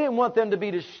 They didn't want them to be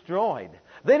destroyed.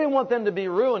 They didn't want them to be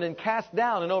ruined and cast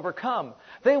down and overcome.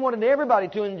 They wanted everybody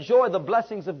to enjoy the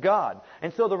blessings of God.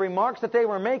 And so the remarks that they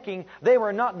were making, they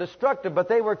were not destructive, but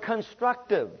they were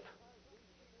constructive.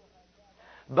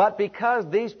 But because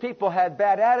these people had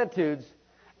bad attitudes,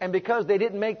 and because they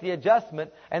didn't make the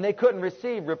adjustment, and they couldn't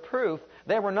receive reproof,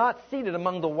 they were not seated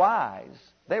among the wise.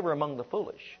 They were among the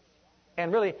foolish.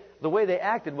 And really, the way they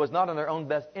acted was not in their own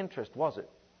best interest, was it?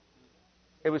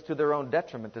 It was to their own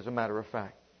detriment, as a matter of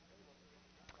fact.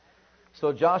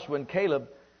 So Joshua and Caleb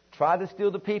tried to steal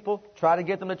the people, tried to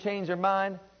get them to change their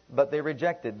mind, but they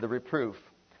rejected the reproof,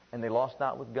 and they lost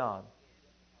out with God.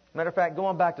 Matter of fact, go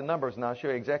on back to Numbers, and I'll show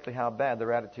you exactly how bad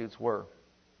their attitudes were.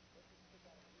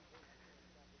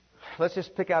 Let's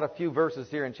just pick out a few verses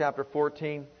here in chapter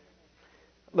 14.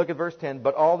 Look at verse 10.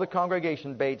 But all the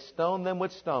congregation bade stone them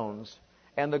with stones,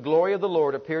 and the glory of the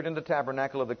Lord appeared in the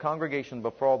tabernacle of the congregation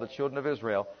before all the children of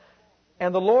Israel.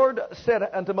 And the Lord said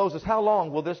unto Moses, how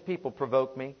long will this people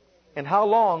provoke me? And how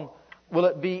long will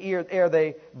it be ere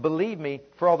they believe me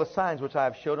for all the signs which I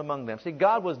have showed among them? See,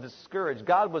 God was discouraged.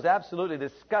 God was absolutely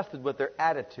disgusted with their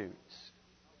attitudes.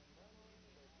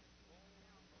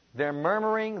 They're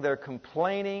murmuring, they're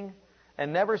complaining,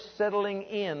 and never settling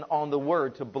in on the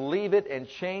Word to believe it and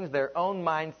change their own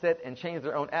mindset and change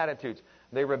their own attitudes.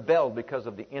 They rebelled because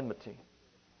of the enmity.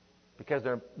 Because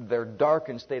their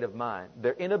darkened state of mind.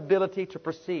 Their inability to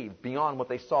perceive beyond what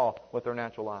they saw with their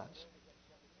natural eyes.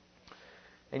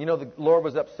 And you know the Lord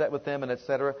was upset with them and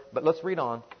etc. But let's read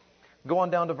on. Go on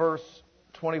down to verse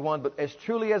 21, but as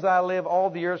truly as I live,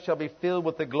 all the earth shall be filled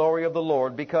with the glory of the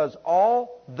Lord, because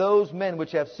all those men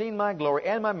which have seen my glory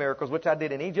and my miracles, which I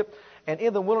did in Egypt and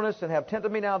in the wilderness, and have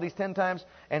tempted me now these 10 times,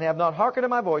 and have not hearkened to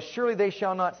my voice, surely they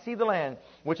shall not see the land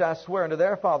which I swear unto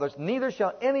their fathers, neither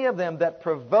shall any of them that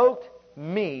provoked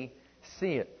me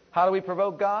see it. How do we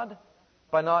provoke God?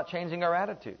 By not changing our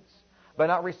attitudes, by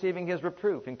not receiving His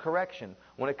reproof and correction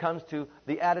when it comes to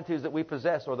the attitudes that we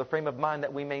possess or the frame of mind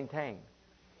that we maintain.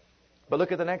 But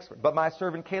look at the next one. But my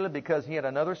servant Caleb, because he had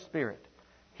another spirit,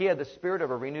 he had the spirit of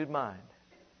a renewed mind.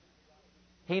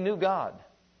 He knew God,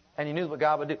 and he knew what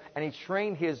God would do, and he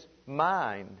trained his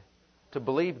mind to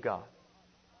believe God.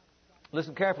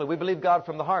 Listen carefully. We believe God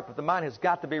from the heart, but the mind has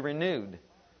got to be renewed.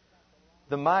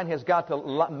 The mind has got to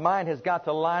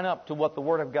line up to what the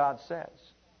Word of God says.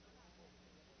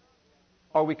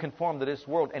 Or we conform to this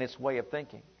world and its way of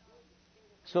thinking.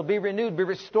 So be renewed, be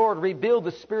restored, rebuild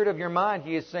the spirit of your mind,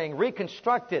 he is saying.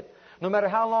 Reconstruct it, no matter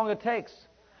how long it takes.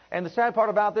 And the sad part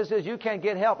about this is you can't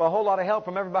get help, a whole lot of help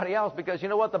from everybody else, because you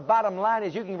know what? The bottom line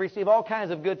is you can receive all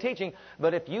kinds of good teaching,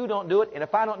 but if you don't do it, and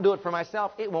if I don't do it for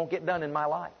myself, it won't get done in my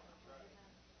life.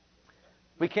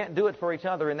 We can't do it for each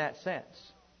other in that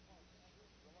sense.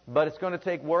 But it's going to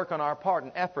take work on our part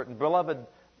and effort. And beloved,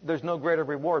 there's no greater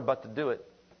reward but to do it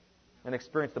and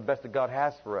experience the best that God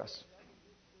has for us.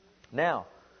 Now,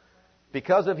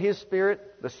 because of His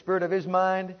Spirit, the Spirit of His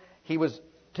mind, He was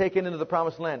taken into the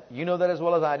promised land. You know that as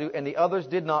well as I do. And the others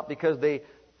did not, because they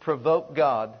provoked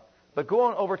God. But go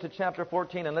on over to chapter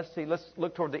 14 and let's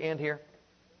look toward the end here.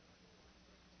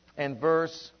 And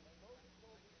verse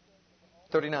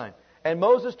 39. And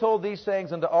Moses told these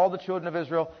sayings unto all the children of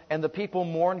Israel, and the people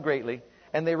mourned greatly.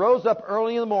 And they rose up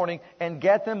early in the morning and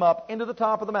gat them up into the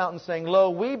top of the mountain, saying, Lo,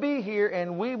 we be here,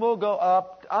 and we will go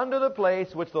up unto the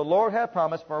place which the Lord hath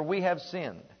promised, for we have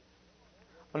sinned.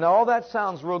 Now all that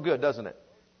sounds real good, doesn't it?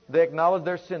 They acknowledge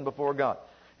their sin before God.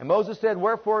 And Moses said,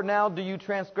 Wherefore now do you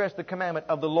transgress the commandment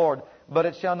of the Lord, but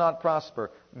it shall not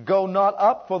prosper? Go not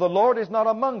up, for the Lord is not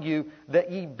among you,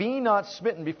 that ye be not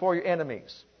smitten before your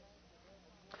enemies.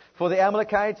 For the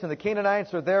Amalekites and the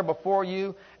Canaanites are there before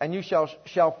you, and you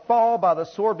shall fall by the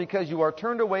sword, because you are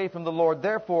turned away from the Lord.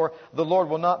 Therefore the Lord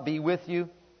will not be with you.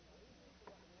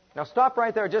 Now stop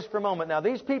right there just for a moment. Now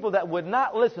these people that would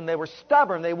not listen, they were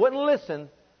stubborn, they wouldn't listen.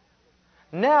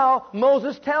 Now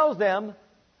Moses tells them,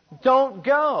 don't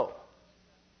go.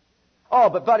 Oh,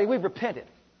 but buddy, we've repented.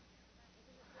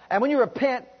 And when you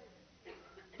repent,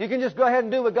 you can just go ahead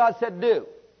and do what God said to do.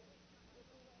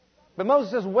 But Moses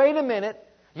says, wait a minute.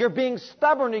 You're being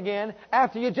stubborn again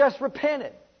after you just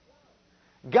repented.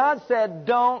 God said,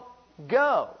 don't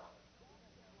go.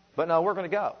 But no, we're going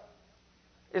to go.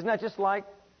 Isn't that just like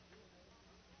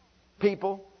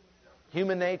people,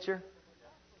 human nature?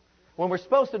 When we're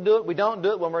supposed to do it, we don't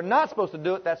do it. When we're not supposed to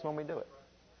do it, that's when we do it.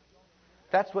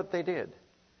 That's what they did.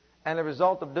 And the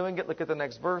result of doing it, look at the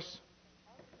next verse.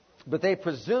 But they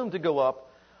presumed to go up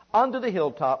unto the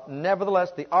hilltop.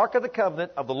 Nevertheless, the ark of the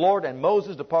covenant of the Lord and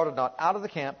Moses departed not out of the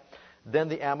camp. Then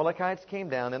the Amalekites came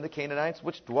down, and the Canaanites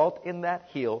which dwelt in that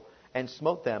hill, and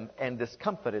smote them, and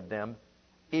discomfited them,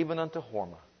 even unto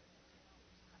Hormah.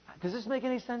 Does this make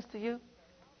any sense to you?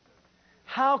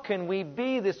 How can we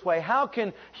be this way? How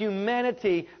can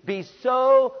humanity be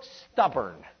so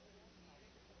stubborn?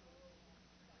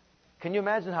 Can you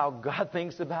imagine how God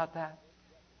thinks about that?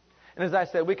 And as I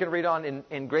said, we can read on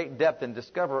in great depth and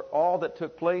discover all that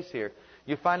took place here.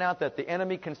 You find out that the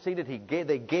enemy conceded.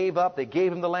 They gave up. They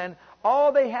gave him the land.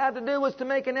 All they had to do was to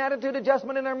make an attitude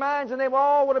adjustment in their minds, and they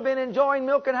all would have been enjoying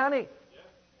milk and honey.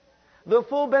 The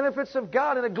full benefits of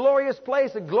God in a glorious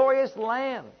place, a glorious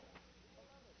land.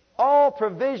 All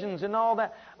provisions and all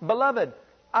that. Beloved,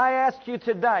 I ask you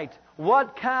tonight,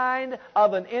 what kind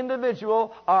of an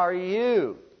individual are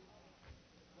you?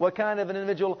 What kind of an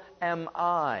individual am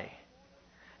I?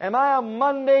 Am I a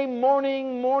Monday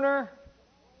morning mourner,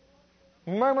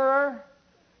 murmurer,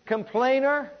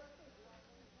 complainer?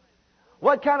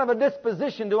 What kind of a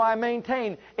disposition do I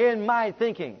maintain in my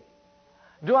thinking?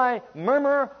 Do I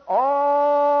murmur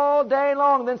all day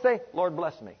long and then say, Lord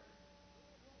bless me?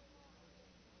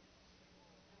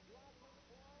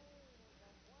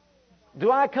 Do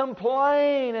I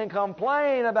complain and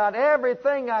complain about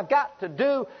everything I've got to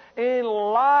do in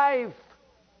life?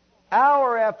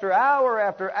 Hour after hour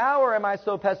after hour, am I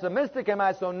so pessimistic? Am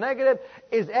I so negative?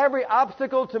 Is every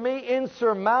obstacle to me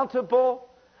insurmountable?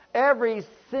 Every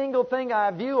single thing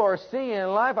I view or see in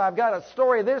life, I've got a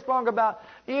story this long about.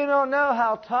 You don't know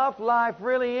how tough life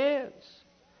really is.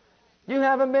 You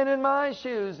haven't been in my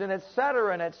shoes, and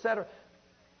etc. and etc.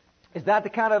 Is that the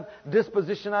kind of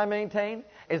disposition I maintain?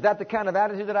 Is that the kind of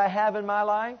attitude that I have in my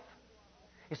life?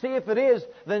 You see, if it is,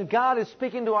 then God is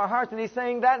speaking to our hearts and He's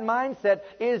saying that mindset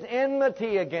is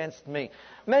enmity against me.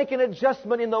 Make an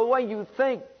adjustment in the way you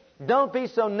think. Don't be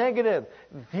so negative.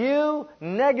 View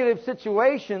negative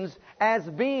situations as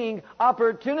being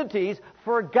opportunities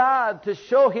for God to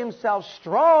show Himself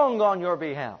strong on your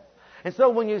behalf. And so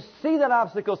when you see that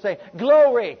obstacle, say,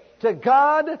 glory to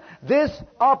God. This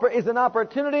is an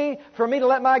opportunity for me to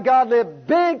let my God live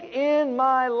big in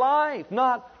my life.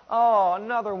 Not, oh,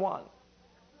 another one.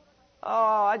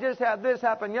 Oh, I just had this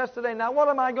happen yesterday. Now what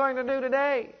am I going to do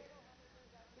today?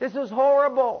 This is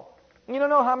horrible. You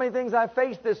don't know how many things I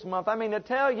faced this month. I mean, to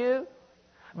tell you.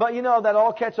 But you know that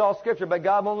all catch-all scripture, but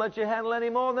God won't let you handle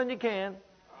any more than you can.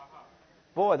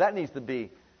 Boy, that needs to be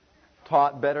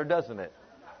taught better, doesn't it?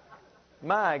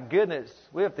 My goodness,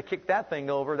 we have to kick that thing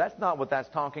over. That's not what that's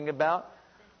talking about.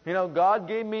 You know, God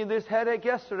gave me this headache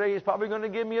yesterday. He's probably going to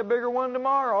give me a bigger one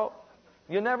tomorrow.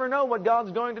 You never know what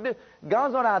God's going to do.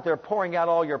 God's not out there pouring out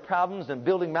all your problems and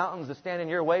building mountains to stand in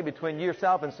your way between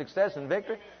yourself and success and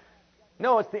victory.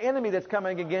 No, it's the enemy that's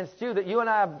coming against you, that you and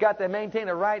I have got to maintain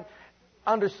a right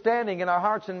understanding in our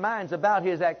hearts and minds about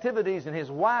His activities and His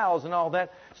wiles and all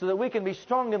that, so that we can be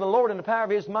strong in the Lord and the power of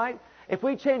His might. If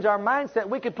we change our mindset,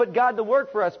 we could put God to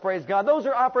work for us, praise God. Those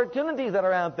are opportunities that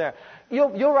are out there.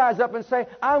 You'll rise up and say,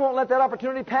 I won't let that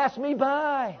opportunity pass me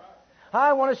by.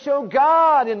 I want to show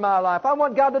God in my life. I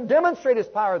want God to demonstrate His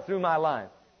power through my life.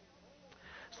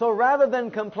 So rather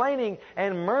than complaining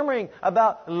and murmuring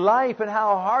about life and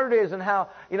how hard it is and how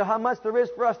much there is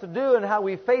for us to do and how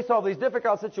we face all these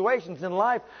difficult situations in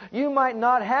life, you might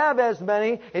not have as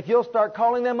many if you'll start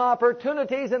calling them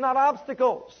opportunities and not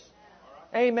obstacles.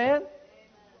 Amen?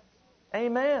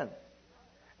 Amen.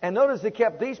 And notice He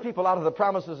kept these people out of the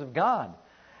promises of God.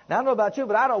 Now, I don't know about you,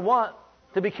 but I don't want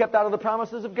to be kept out of the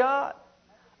promises of God.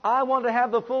 I want to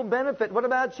have the full benefit. What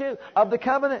about you? Of the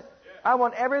covenant. I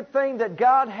want everything that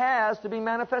God has to be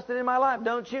manifested in my life,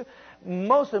 don't you?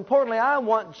 Most importantly, I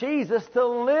want Jesus to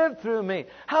live through me.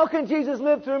 How can Jesus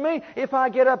live through me if I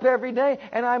get up every day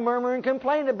and I murmur and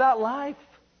complain about life?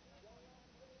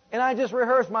 And I just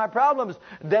rehearse my problems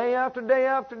day after day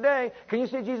after day. Can you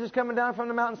see Jesus coming down from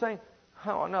the mountain saying,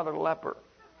 oh, another leper.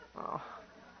 Oh,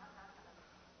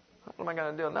 what am I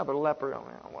going to do? Another leper.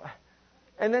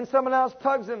 And then someone else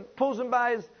tugs him, pulls him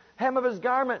by his hem of his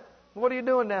garment. What are you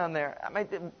doing down there? I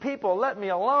mean, people, let me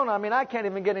alone. I mean, I can't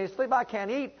even get any sleep. I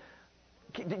can't eat.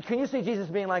 Can you see Jesus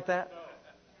being like that?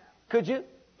 Could you?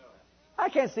 I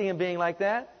can't see Him being like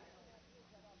that.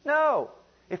 No.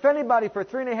 If anybody for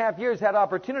 3.5 years had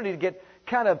opportunity to get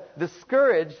kind of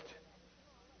discouraged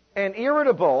and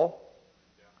irritable,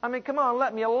 I mean, come on,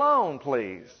 let me alone,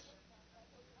 please.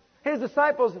 He and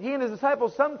his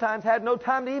disciples sometimes had no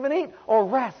time to even eat or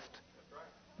rest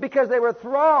because they were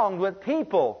thronged with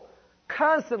people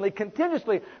constantly,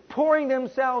 continuously pouring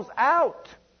themselves out.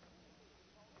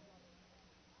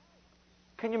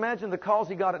 Can you imagine the calls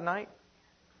he got at night?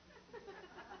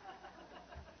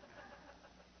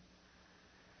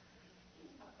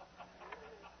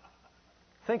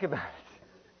 Think about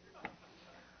it.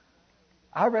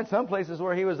 I read some places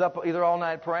where he was up either all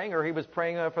night praying or he was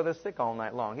praying for the sick all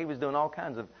night long. He was doing all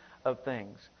kinds of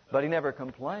things. But he never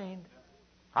complained.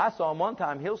 I saw him one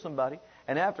time heal somebody,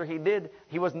 and after he did,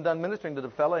 he wasn't done ministering to the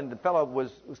fellow, and the fellow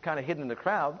was kind of hidden in the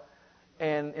crowd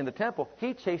and in the temple.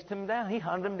 He chased him down. He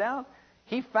hunted him down.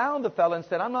 He found the fellow and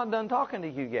said, I'm not done talking to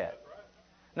you yet.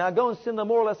 Now go and sin the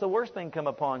more, lest the worst thing come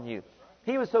upon you.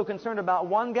 He was so concerned about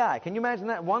one guy. Can you imagine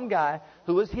that? One guy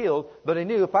who was healed, but he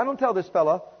knew if I don't tell this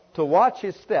fellow to watch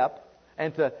his step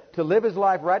and to live his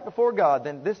life right before God,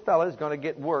 then this fellow is going to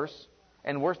get worse,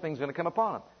 and worse things are going to come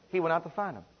upon him. He went out to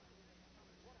find him.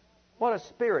 What a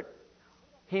spirit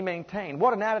he maintained.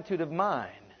 What an attitude of mind.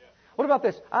 What about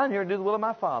this? I'm here to do the will of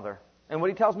my Father. And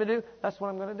what He tells me to do, that's what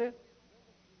I'm going to do.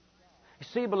 You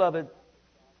see, beloved,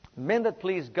 men that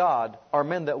please God are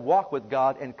men that walk with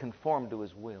God and conform to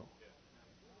His will.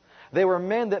 They were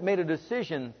men that made a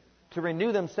decision to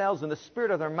renew themselves in the spirit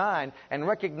of their mind and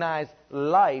recognize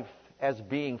life as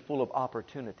being full of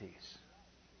opportunities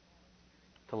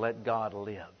to let God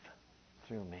live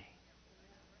through me.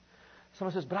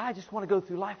 Someone says, but I just want to go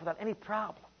through life without any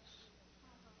problems.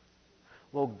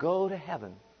 Well, go to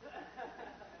heaven.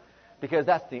 Because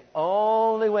that's the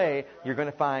only way you're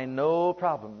going to find no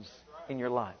problems in your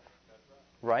life.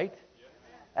 Right?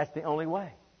 That's the only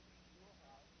way.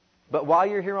 But while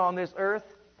you're here on this earth,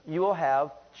 you will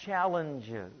have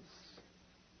challenges,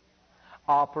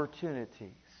 opportunities,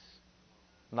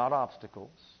 not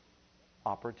obstacles,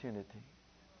 opportunity.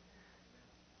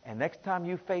 And next time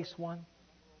you face one,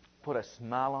 put a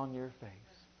smile on your face.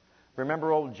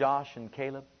 Remember old Josh and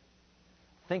Caleb?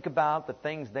 think about the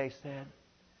things they said.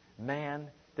 Man,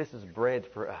 this is bread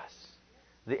for us.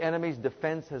 The enemy's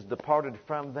defense has departed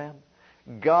from them.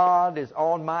 God is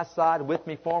on my side, with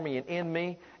me, for me, and in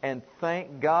me. And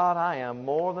thank God I am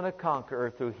more than a conqueror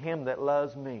through Him that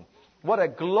loves me. What a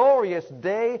glorious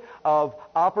day of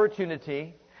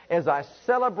opportunity as I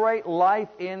celebrate life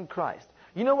in Christ.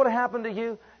 You know what will happen to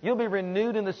you? You'll be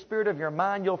renewed in the spirit of your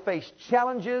mind. You'll face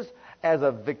challenges as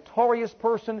a victorious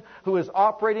person who is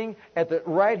operating at the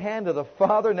right hand of the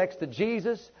Father next to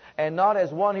Jesus, and not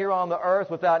as one here on the earth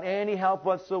without any help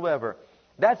whatsoever.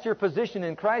 That's your position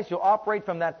in Christ. You'll operate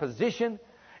from that position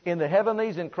in the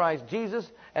heavenlies in Christ Jesus,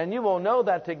 and you will know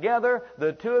that together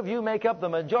the two of you make up the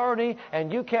majority,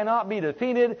 and you cannot be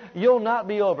defeated. You'll not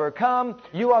be overcome.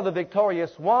 You are the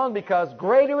victorious one, because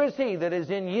greater is He that is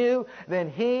in you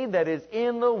than he that is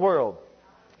in the world.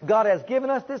 God has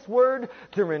given us this Word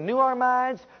to renew our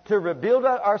minds, to rebuild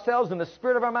ourselves in the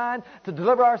spirit of our mind, to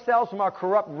deliver ourselves from our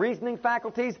corrupt reasoning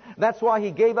faculties. That's why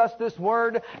He gave us this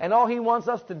Word. And all He wants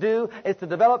us to do is to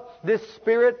develop this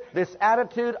spirit, this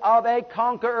attitude of a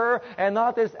conqueror, and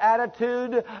not this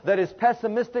attitude that is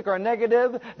pessimistic or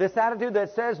negative, this attitude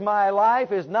that says my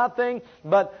life is nothing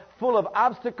but full of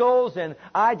obstacles, and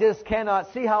I just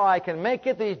cannot see how I can make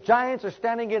it. These giants are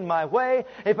standing in my way.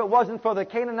 If it wasn't for the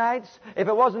Canaanites, if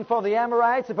it wasn't for the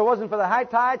Amorites, if it wasn't for the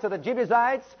Hittites or the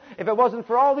Jebusites, if it wasn't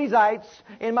for all these ites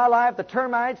in my life, the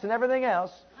termites and everything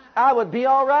else, I would be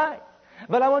all right.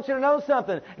 But I want you to know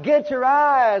something. Get your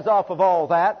eyes off of all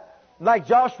that, like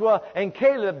Joshua and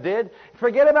Caleb did.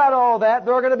 Forget about all that.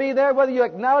 They're going to be there whether you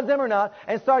acknowledge them or not.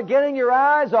 And start getting your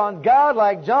eyes on God,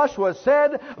 like Joshua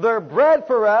said. They're bread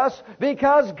for us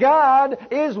because God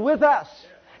is with us.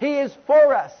 He is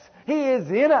for us. He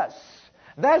is in us.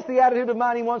 That's the attitude of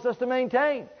mind He wants us to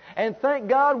maintain. And thank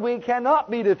God we cannot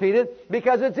be defeated,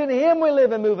 because it's in Him we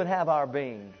live and move and have our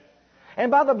being. And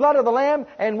by the blood of the Lamb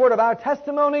and word of our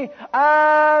testimony,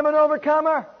 I'm an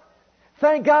overcomer.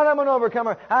 Thank God I'm an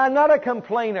overcomer. I'm not a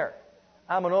complainer.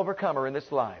 I'm an overcomer in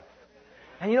this life.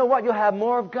 And you know what? You'll have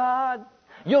more of God.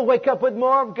 You'll wake up with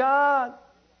more of God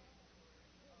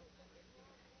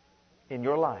in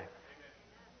your life.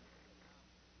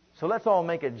 So let's all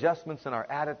make adjustments in our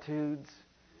attitudes.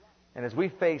 And as we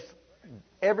face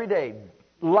everyday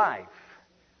life,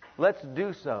 let's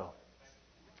do so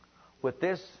with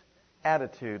this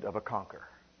attitude of a conqueror.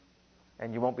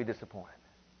 And you won't be disappointed.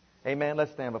 Amen.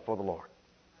 Let's stand before the Lord.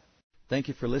 Thank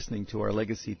you for listening to our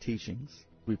legacy teachings.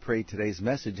 We pray today's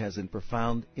message has a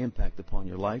profound impact upon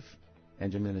your life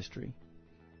and your ministry.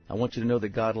 I want you to know that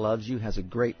God loves you, has a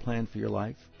great plan for your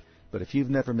life. But if you've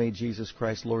never made Jesus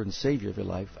Christ Lord and Savior of your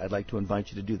life, I'd like to invite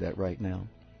you to do that right now.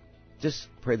 Just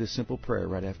pray this simple prayer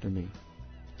right after me.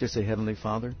 Just say, Heavenly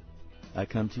Father, I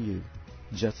come to you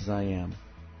just as I am.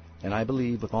 And I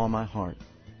believe with all my heart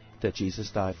that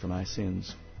Jesus died for my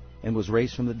sins and was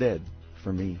raised from the dead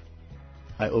for me.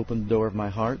 I open the door of my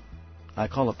heart. I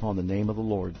call upon the name of the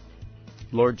Lord.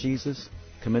 Lord Jesus,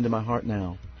 come into my heart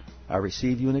now. I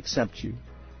receive you and accept you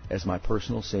as my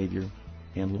personal Savior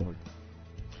and Lord.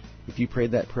 If you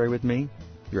prayed that prayer with me,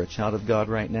 you're a child of God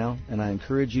right now, and I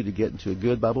encourage you to get into a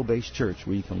good Bible-based church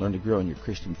where you can learn to grow in your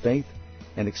Christian faith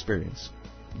and experience.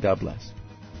 God bless.